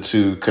 Those are the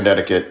two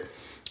Connecticut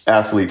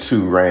athletes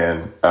who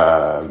ran,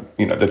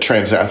 the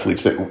trans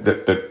athletes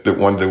that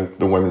won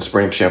the women's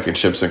spring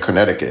championships in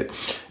Connecticut.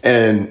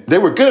 And they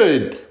were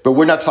good, but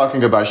we're not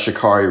talking about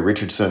Sha'Carri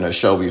Richardson or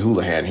Shelby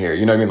Houlihan here.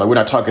 You know what I mean? We're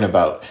not talking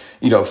about,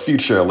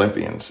 future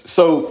Olympians.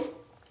 So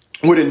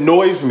what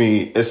annoys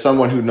me as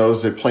someone who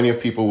knows that plenty of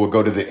people will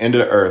go to the end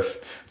of the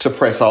earth to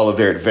press all of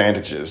their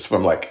advantages,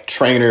 from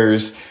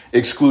trainers,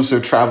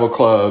 exclusive travel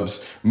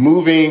clubs,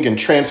 moving and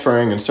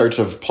transferring in search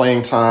of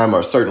playing time or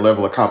a certain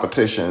level of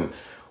competition.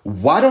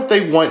 Why don't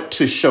they want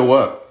to show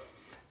up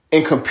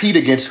and compete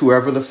against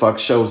whoever the fuck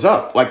shows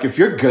up? If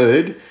you're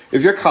good,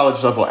 if you're a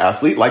college level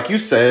athlete, like you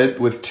said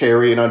with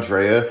Terry and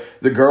Andrea,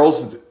 the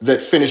girls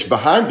that finished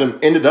behind them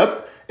ended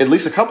up, at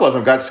least a couple of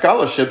them got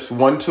scholarships,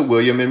 one to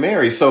William and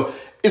Mary. So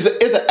as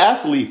an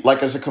athlete,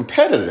 as a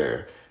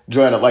competitor,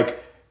 Joanna,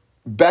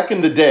 back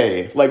in the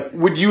day,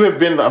 would you have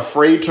been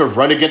afraid to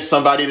run against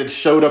somebody that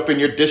showed up in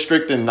your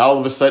district and all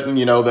of a sudden,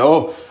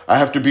 I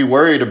have to be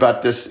worried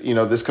about this,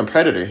 this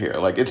competitor here?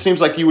 It seems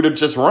like you would have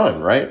just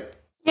run, right?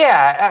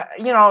 Yeah.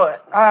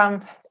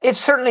 It's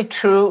certainly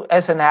true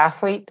as an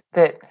athlete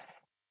that,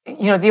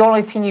 the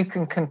only thing you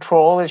can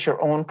control is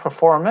your own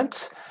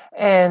performance.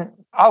 And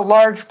a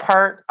large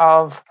part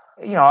of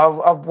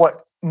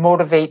what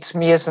motivates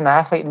me as an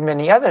athlete and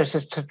many others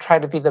is to try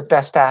to be the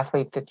best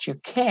athlete that you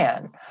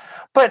can.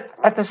 But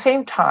at the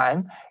same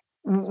time,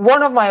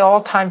 one of my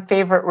all-time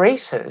favorite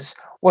races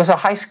was a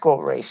high school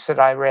race that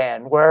I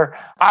ran where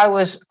I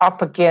was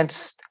up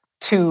against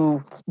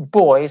two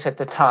boys at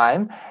the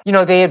time.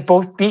 They had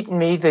both beaten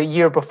me the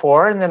year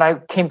before, and then I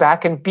came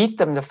back and beat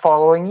them the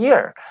following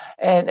year.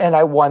 And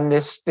I won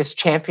this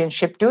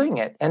championship doing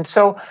it. And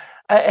so,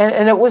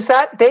 and it was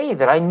that day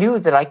that I knew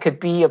that I could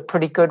be a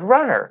pretty good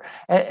runner.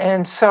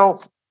 And so,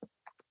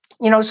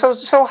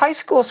 so high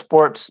school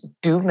sports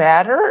do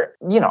matter.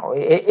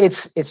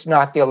 It's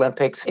not the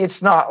Olympics.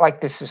 It's not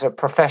like this is a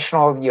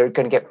professional. You're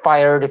going to get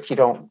fired if you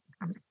don't,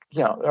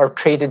 or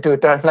traded to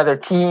another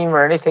team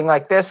or anything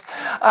like this.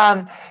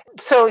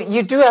 So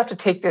you do have to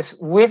take this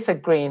with a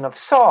grain of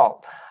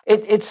salt.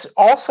 It's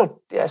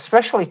also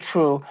especially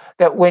true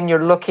that when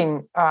you're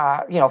looking,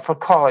 for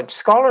college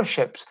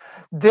scholarships,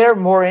 they're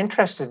more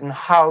interested in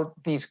how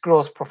these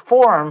girls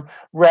perform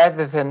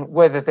rather than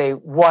whether they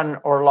won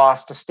or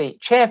lost a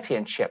state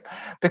championship,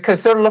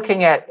 because they're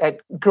looking at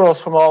girls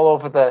from all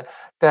over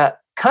the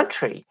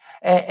country.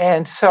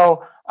 And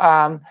so,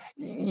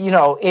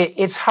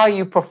 it's how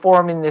you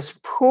perform in this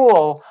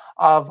pool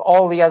of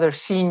all the other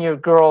senior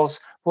girls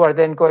who are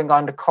then going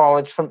on to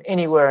college from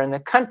anywhere in the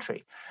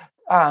country.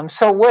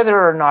 So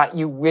whether or not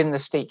you win the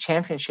state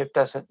championship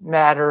doesn't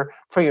matter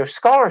for your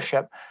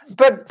scholarship.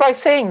 But by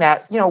saying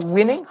that,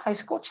 winning high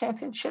school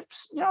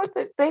championships,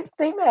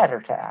 they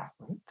matter to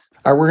athletes.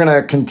 All right, we're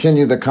going to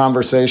continue the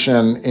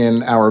conversation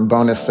in our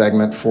bonus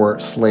segment for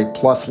Slate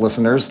Plus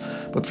listeners.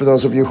 But for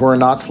those of you who are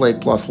not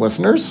Slate Plus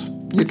listeners,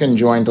 you can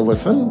join to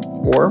listen,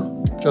 or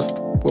just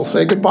we'll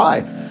say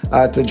goodbye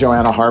to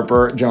Joanna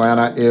Harper.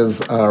 Joanna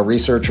is a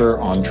researcher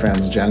on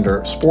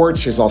transgender sports.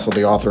 She's also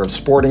the author of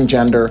Sporting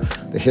Gender,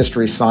 The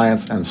History,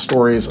 Science, and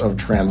Stories of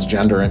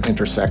Transgender and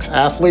Intersex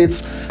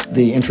Athletes.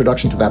 The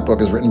introduction to that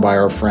book is written by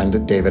our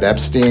friend David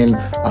Epstein,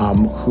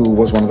 who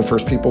was one of the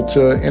first people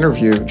to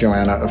interview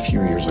Joanna a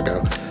few years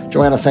ago.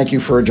 Joanna, thank you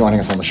for joining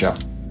us on the show.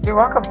 You're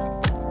welcome.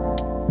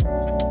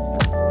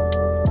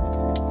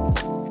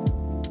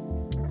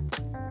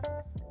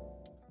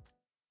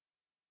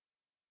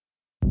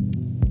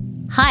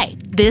 Hi,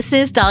 this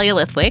is Dahlia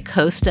Lithwick,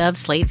 host of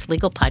Slate's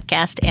legal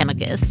podcast,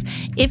 Amicus.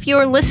 If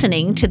you're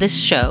listening to this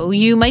show,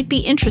 you might be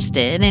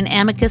interested in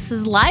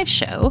Amicus's live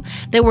show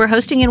that we're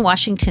hosting in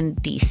Washington,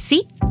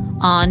 D.C.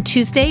 on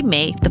Tuesday,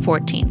 May the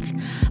 14th.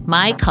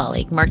 My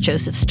colleague, Mark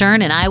Joseph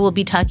Stern, and I will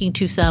be talking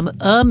to some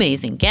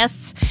amazing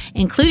guests,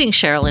 including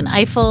Sherrilyn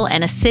Ifill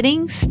and a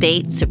sitting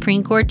state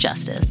Supreme Court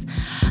justice,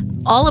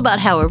 all about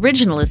how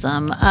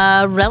originalism,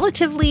 a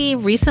relatively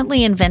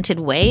recently invented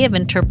way of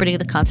interpreting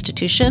the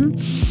Constitution,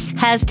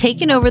 has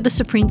taken over the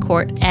Supreme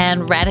Court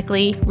and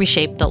radically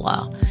reshaped the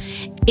law.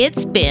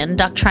 It's been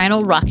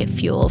doctrinal rocket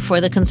fuel for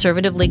the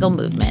conservative legal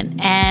movement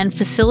and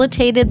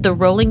facilitated the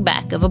rolling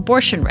back of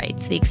abortion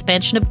rights, the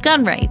expansion of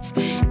gun rights,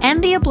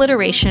 and the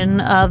obliteration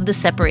of the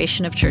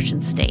separation of church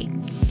and state.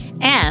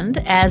 And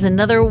as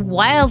another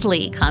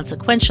wildly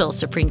consequential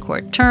Supreme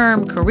Court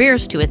term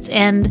careers to its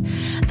end,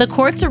 the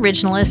court's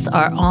originalists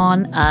are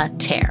on a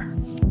tear.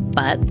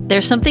 But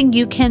there's something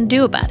you can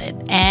do about it,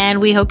 and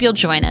we hope you'll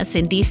join us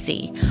in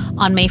D.C.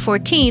 on May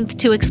 14th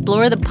to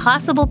explore the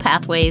possible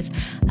pathways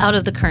out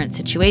of the current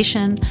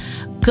situation.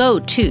 Go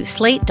to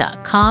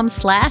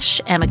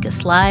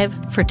slate.com/Amicus Live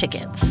for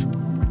tickets.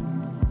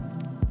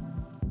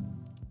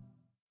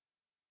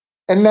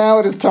 And now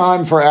it is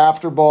time for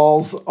After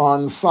Balls.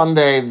 On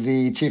Sunday,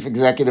 the chief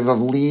executive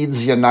of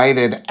Leeds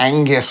United,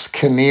 Angus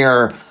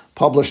Kinnear,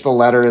 published a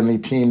letter in the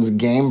team's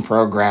game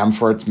program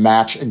for its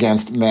match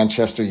against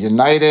Manchester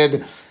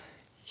United.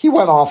 He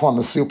went off on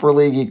the Super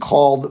League. He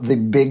called the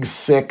Big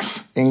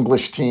Six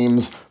English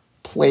teams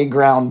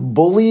playground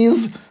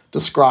bullies,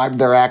 described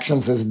their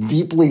actions as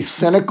deeply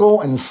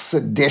cynical and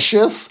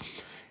seditious,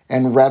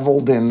 and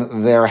reveled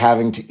in their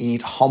having to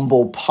eat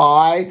humble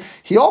pie.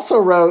 He also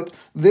wrote,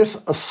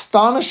 "This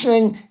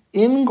astonishing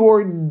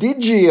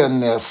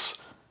Ingordigianness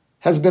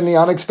has been the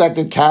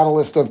unexpected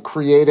catalyst of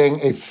creating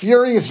a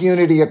furious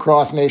unity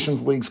across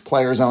Nations League's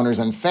players, owners,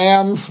 and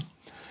fans."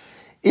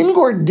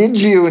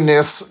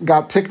 Ingordigianness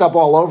got picked up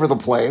all over the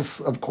place,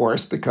 of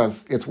course,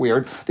 because it's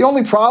weird. The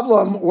only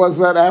problem was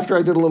that after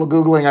I did a little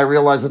Googling, I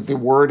realized that the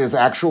word is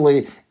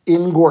actually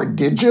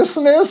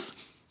ingordiousness.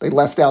 They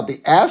left out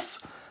the S.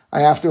 I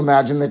have to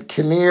imagine that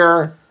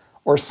Kinnear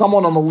or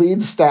someone on the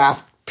Leeds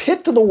staff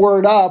picked the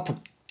word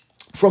up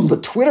from the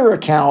Twitter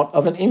account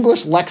of an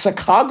English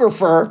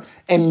lexicographer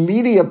and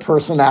media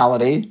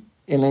personality,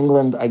 in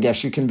England I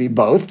guess you can be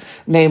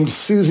both, named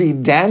Susie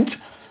Dent.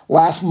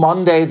 Last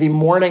Monday, the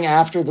morning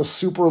after the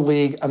Super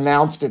League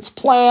announced its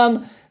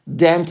plan,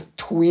 Dent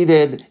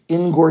tweeted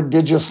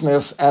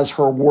ingordiousness as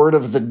her word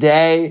of the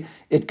day.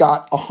 It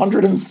got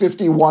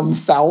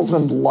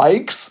 151,000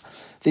 likes.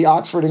 The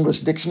Oxford English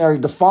Dictionary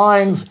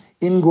defines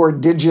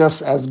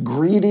ingordigious as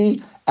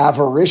greedy,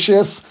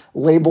 avaricious,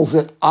 labels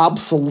it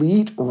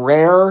obsolete,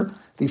 rare.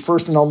 The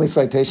first and only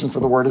citation for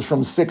the word is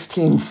from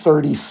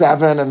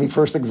 1637, and the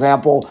first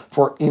example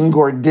for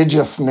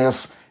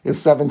ingordiousness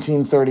is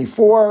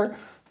 1734.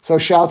 So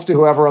shouts to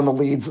whoever on the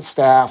Leeds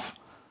staff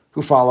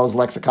who follows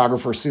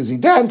lexicographer Susie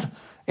Dent,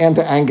 and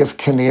to Angus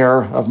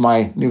Kinnear of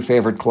my new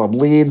favorite club,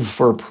 Leeds,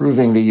 for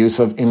approving the use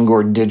of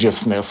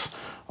ingordiousness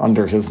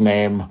under his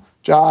name.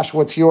 Josh,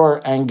 what's your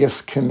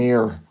Angus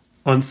Kinnear?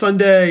 On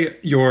Sunday,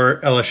 your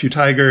LSU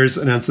Tigers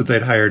announced that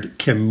they'd hired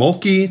Kim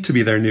Mulkey to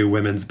be their new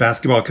women's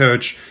basketball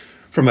coach.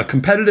 From a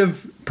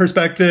competitive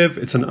perspective,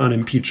 it's an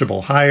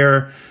unimpeachable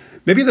hire.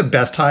 Maybe the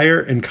best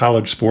hire in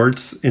college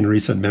sports in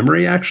recent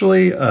memory,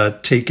 actually,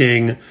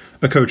 taking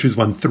a coach who's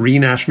won 3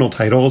 national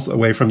titles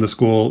away from the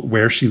school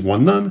where she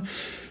won them.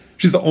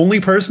 She's the only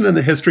person in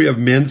the history of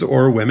men's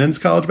or women's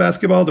college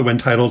basketball to win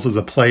titles as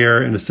a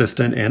player, an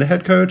assistant, and a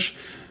head coach.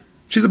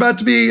 She's about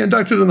to be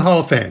inducted in the Hall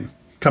of Fame.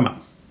 Come on.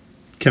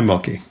 Kim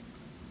Mulkey.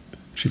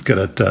 She's good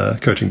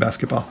at coaching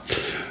basketball.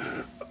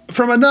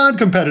 From a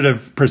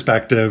non-competitive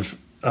perspective,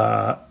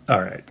 All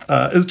right.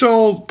 As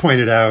Joel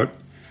pointed out,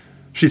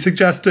 she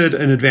suggested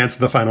in advance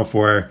of the Final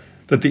Four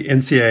that the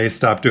NCAA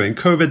stop doing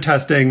COVID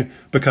testing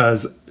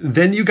because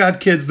then you got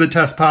kids that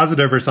test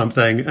positive or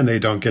something and they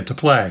don't get to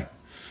play.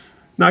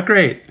 Not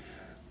great.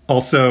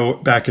 Also,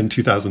 back in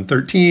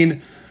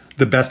 2013,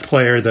 the best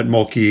player that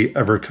Mulkey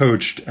ever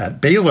coached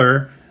at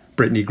Baylor,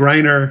 Brittany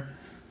Griner,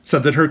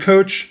 said that her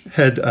coach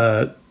had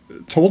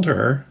told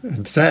her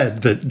and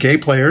said that gay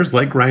players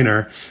like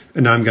Griner,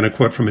 and now I'm going to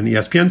quote from an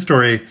ESPN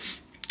story,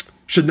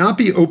 should not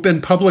be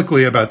open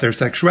publicly about their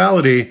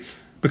sexuality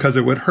because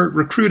it would hurt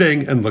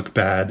recruiting and look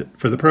bad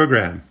for the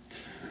program.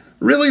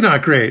 Really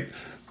not great.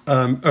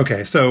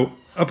 Okay, so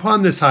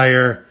upon this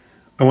hire,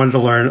 I wanted to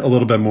learn a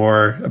little bit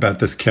more about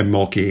this Kim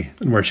Mulkey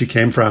and where she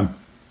came from.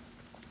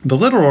 The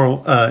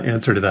literal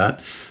answer to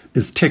that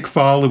is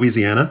Tickfaw,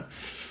 Louisiana.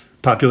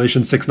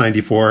 Population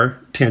 694,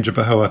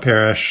 Tangipahoa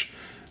Parish,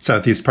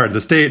 southeast part of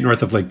the state,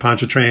 north of Lake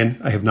Pontchartrain.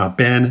 I have not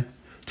been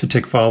to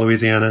Tickfaw,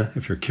 Louisiana,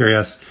 if you're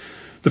curious.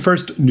 The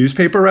first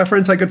newspaper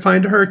reference I could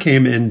find to her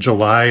came in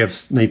July of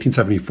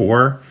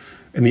 1974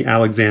 in the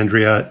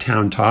Alexandria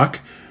Town Talk.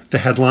 The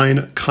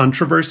headline,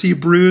 Controversy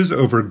Brews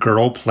Over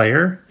Girl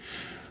Player.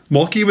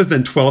 Mulkey was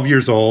then 12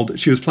 years old.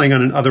 She was playing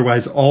on an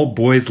otherwise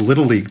all-boys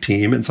Little League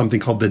team in something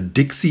called the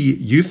Dixie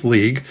Youth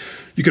League.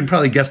 You can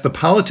probably guess the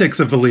politics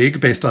of the league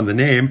based on the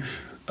name.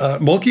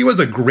 Mulkey was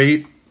a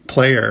great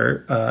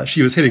player.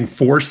 She was hitting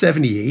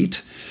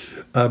 .478,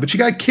 but she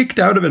got kicked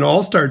out of an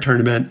all-star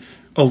tournament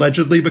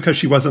allegedly because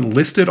she wasn't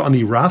listed on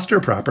the roster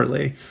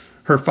properly.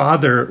 Her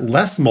father,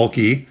 Les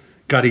Mulkey,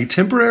 got a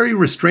temporary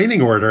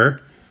restraining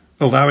order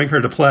allowing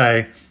her to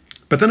play,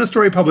 but then a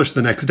story published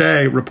the next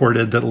day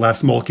reported that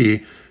Les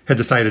Mulkey had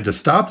decided to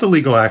stop the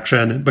legal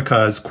action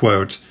because,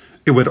 quote,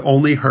 it would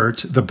only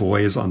hurt the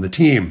boys on the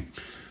team.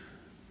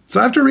 So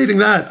after reading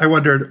that, I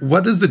wondered,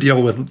 what is the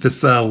deal with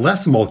this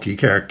Les Mulkey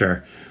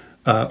character?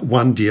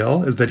 One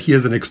deal is that he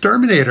is an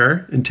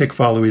exterminator in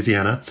Tickfaw,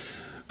 Louisiana.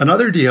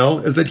 Another deal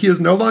is that he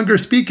is no longer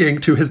speaking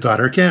to his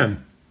daughter,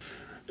 Kim.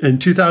 In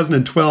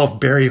 2012,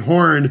 Barry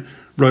Horn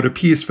wrote a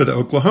piece for the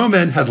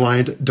Oklahoman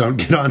headlined, Don't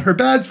Get on Her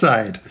Bad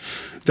Side.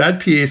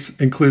 That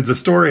piece includes a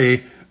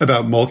story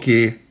about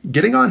Mulkey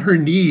getting on her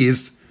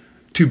knees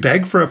to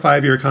beg for a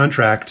 5-year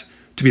contract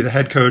to be the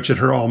head coach at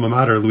her alma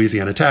mater,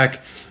 Louisiana Tech.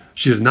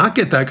 She did not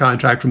get that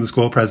contract from the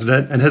school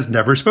president and has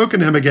never spoken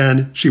to him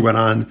again. She went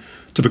on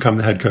to become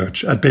the head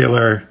coach at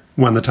Baylor,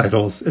 won the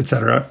titles,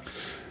 etc.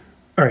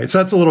 All right, so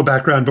that's a little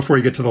background before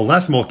we get to the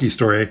Les Mulkey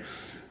story.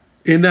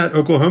 In that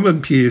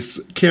Oklahoman piece,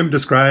 Kim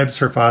describes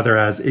her father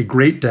as a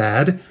great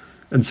dad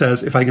and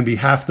says, if I can be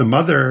half the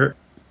mother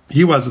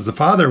he was as a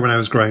father when I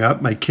was growing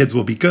up, my kids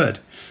will be good.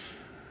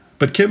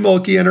 But Kim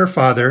Mulkey and her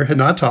father had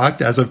not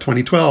talked as of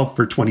 2012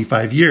 for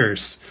 25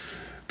 years.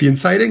 The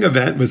inciting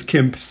event was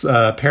Kim's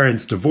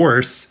parents'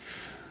 divorce.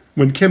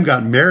 When Kim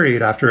got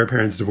married after her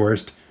parents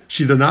divorced,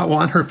 she did not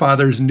want her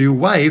father's new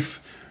wife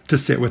to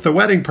sit with the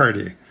wedding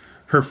party.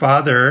 Her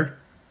father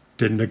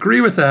didn't agree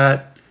with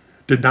that,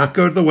 did not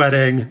go to the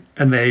wedding,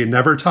 and they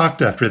never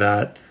talked after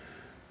that.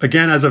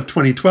 Again, as of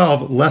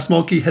 2012, Les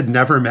Mulkey had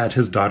never met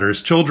his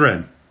daughter's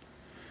children.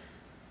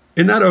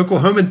 In that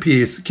Oklahoman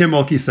piece, Kim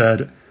Mulkey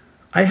said,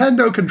 I had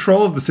no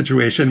control of the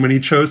situation when he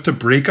chose to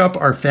break up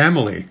our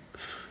family.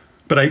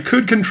 But I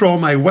could control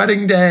my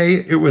wedding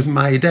day. It was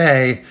my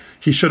day.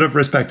 He should have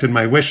respected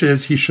my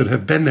wishes. He should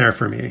have been there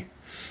for me.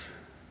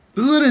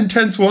 This is an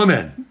intense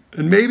woman.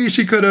 And maybe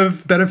she could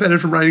have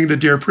benefited from writing to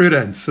Dear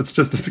Prudence. It's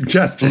just a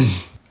suggestion.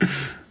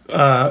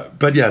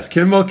 But yes,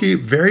 Kim Mulkey,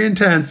 very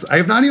intense. I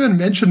have not even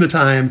mentioned the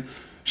time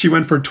she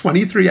went for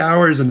 23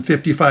 hours and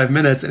 55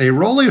 minutes in a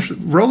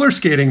roller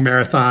skating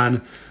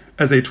marathon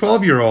as a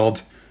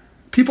 12-year-old.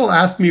 People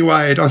ask me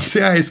why I don't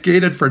say I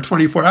skated for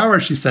 24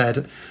 hours, she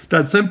said.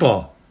 That's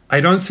simple. I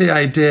don't say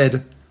I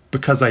did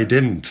because I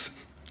didn't.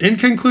 In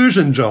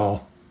conclusion,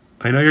 Joel,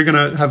 I know you're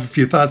going to have a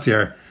few thoughts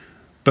here,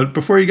 but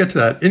before you get to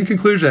that, in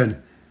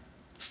conclusion,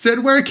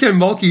 sit where Kim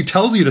Mulkey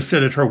tells you to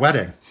sit at her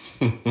wedding.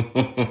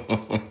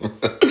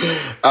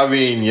 I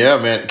mean, yeah,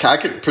 man. I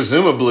could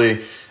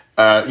presumably,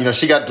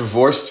 she got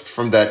divorced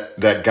from that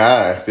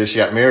guy that she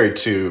got married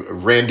to,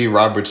 Randy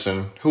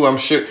Robertson, who I'm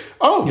sure.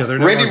 Oh, yeah,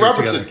 Randy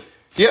Robertson. Together.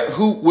 Yeah,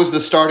 who was the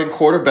starting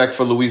quarterback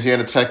for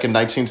Louisiana Tech in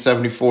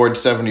 1974 and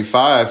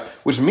 75,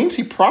 which means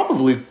he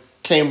probably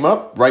came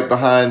up right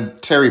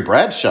behind Terry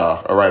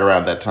Bradshaw or right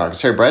around that time.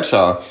 Because Terry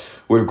Bradshaw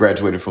would have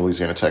graduated from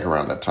Louisiana Tech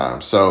around that time.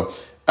 So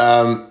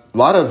a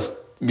lot of,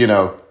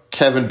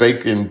 Kevin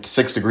Bacon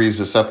 6 degrees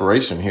of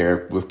separation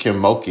here with Kim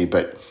Mulkey.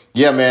 But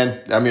yeah,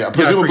 man, I mean,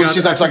 presumably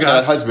she's not talking to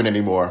that husband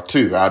anymore,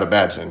 too, I'd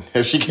imagine.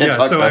 If she can't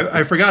talk about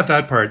I forgot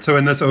that part. So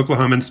in this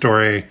Oklahoman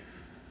story,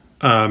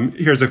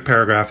 here's a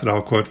paragraph that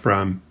I'll quote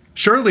from.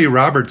 Shirley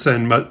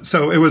Robertson,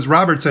 so it was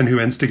Robertson who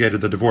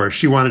instigated the divorce.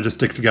 She wanted to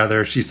stick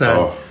together. She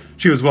said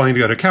she was willing to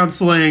go to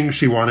counseling.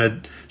 She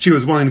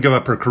was willing to give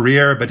up her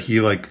career, but he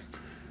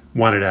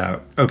wanted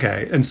out.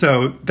 Okay. And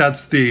so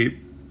that's the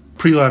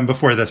prelim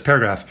before this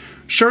paragraph.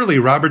 Shirley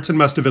Robertson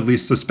must have at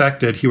least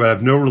suspected he would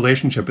have no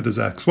relationship with his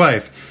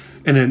ex-wife.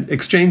 In an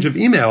exchange of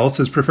emails,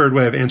 his preferred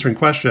way of answering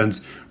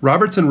questions,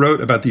 Robertson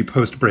wrote about the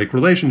post-break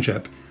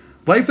relationship.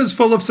 Life is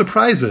full of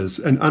surprises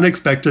and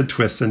unexpected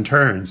twists and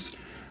turns.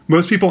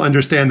 Most people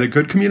understand that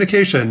good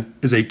communication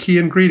is a key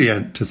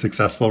ingredient to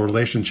successful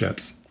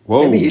relationships.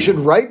 Whoa. Maybe he should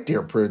write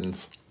Dear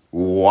Prudence.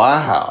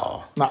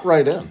 Wow. Not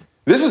write in.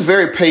 This is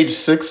very page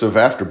 6 of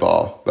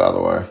Afterball, by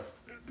the way.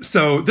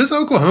 So this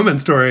Oklahoman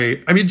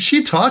story, I mean,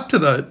 she talked to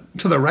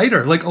the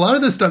writer. Like, a lot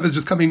of this stuff is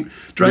just coming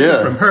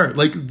directly from her.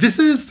 Like, this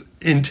is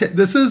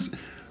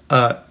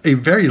a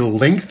very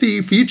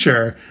lengthy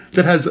feature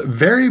that has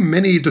very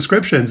many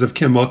descriptions of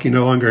Kim Mulkey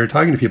no longer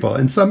talking to people.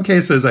 In some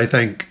cases, I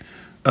think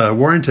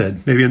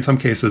warranted. Maybe in some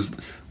cases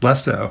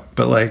less so.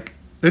 But like,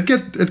 it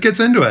gets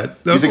into it.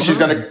 You think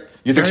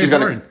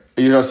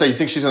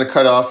she's gonna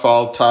cut off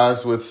all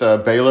ties with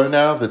Baylor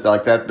now?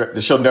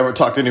 That she'll never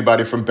talk to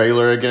anybody from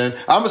Baylor again?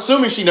 I'm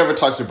assuming she never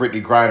talks to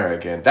Brittany Griner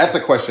again. That's a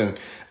question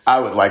I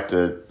would like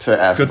to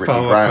ask Good Brittany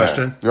follow-up Griner.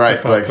 question. Right.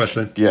 Good follow-up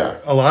question. Yeah.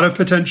 A lot of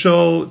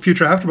potential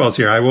future Afterballs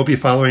here. I will be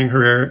following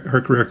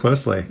her career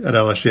closely at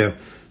LSU.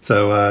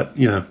 So,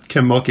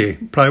 Kim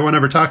Mulkey probably won't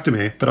ever talk to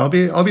me, but I'll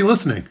be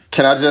listening.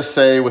 Can I just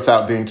say,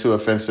 without being too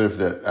offensive,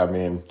 that, I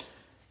mean,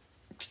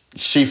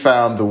 she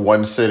found the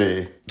one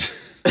city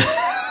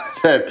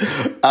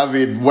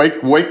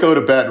Waco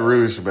to Baton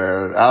Rouge,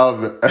 man.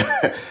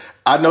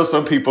 I know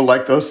some people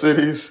like those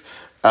cities,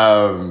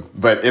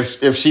 but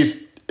if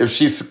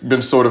she's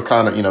been sort of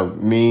kind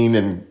of, mean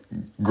and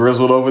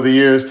grizzled over the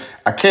years,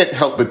 I can't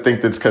help but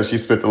think that's because she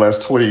spent the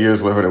last 20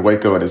 years living in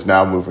Waco and is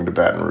now moving to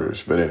Baton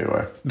Rouge. But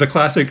anyway. The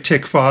classic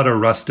Tikva to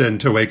Ruston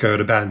to Waco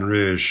to Baton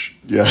Rouge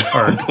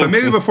arc. But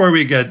maybe before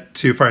we get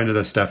too far into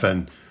this,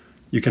 Stefan,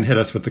 you can hit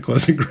us with the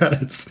closing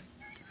credits.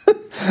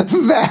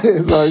 That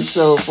is our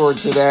show for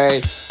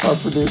today. Our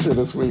producer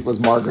this week was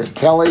Margaret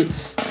Kelly.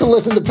 To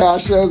listen to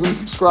past shows and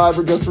subscribe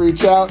or just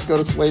reach out, go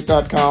to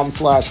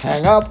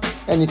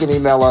slate.com/hangup, and you can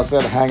email us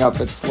at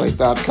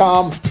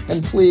hangup@slate.com.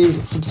 And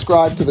please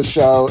subscribe to the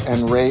show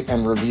and rate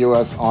and review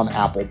us on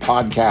Apple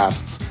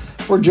Podcasts.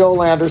 For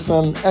Joel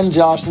Anderson and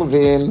Josh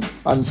Levine,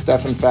 I'm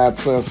Stefan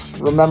Fatsis.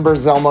 Remember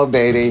Zelmo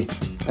Beatty,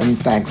 and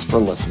thanks for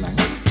listening.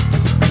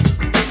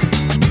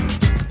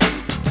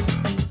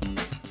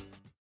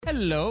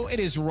 Hello, it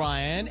is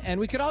Ryan, and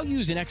we could all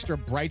use an extra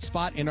bright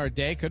spot in our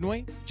day, couldn't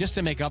we? Just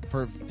to make up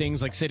for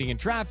things like sitting in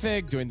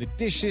traffic, doing the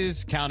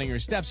dishes, counting your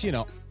steps,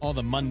 all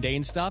the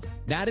mundane stuff.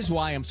 That is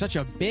why I'm such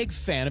a big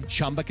fan of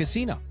Chumba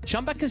Casino.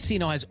 Chumba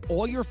Casino has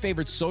all your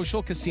favorite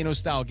social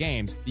casino-style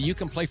games that you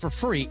can play for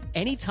free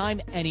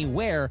anytime,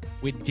 anywhere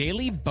with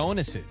daily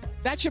bonuses.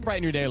 That should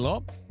brighten your day a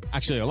little.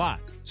 Actually, a lot.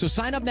 So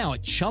sign up now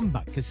at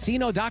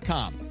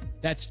ChumbaCasino.com.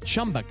 That's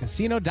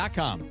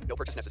ChumbaCasino.com. No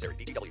purchase necessary.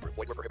 VGW Group.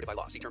 Void where prohibited by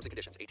law. See terms and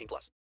conditions. 18+.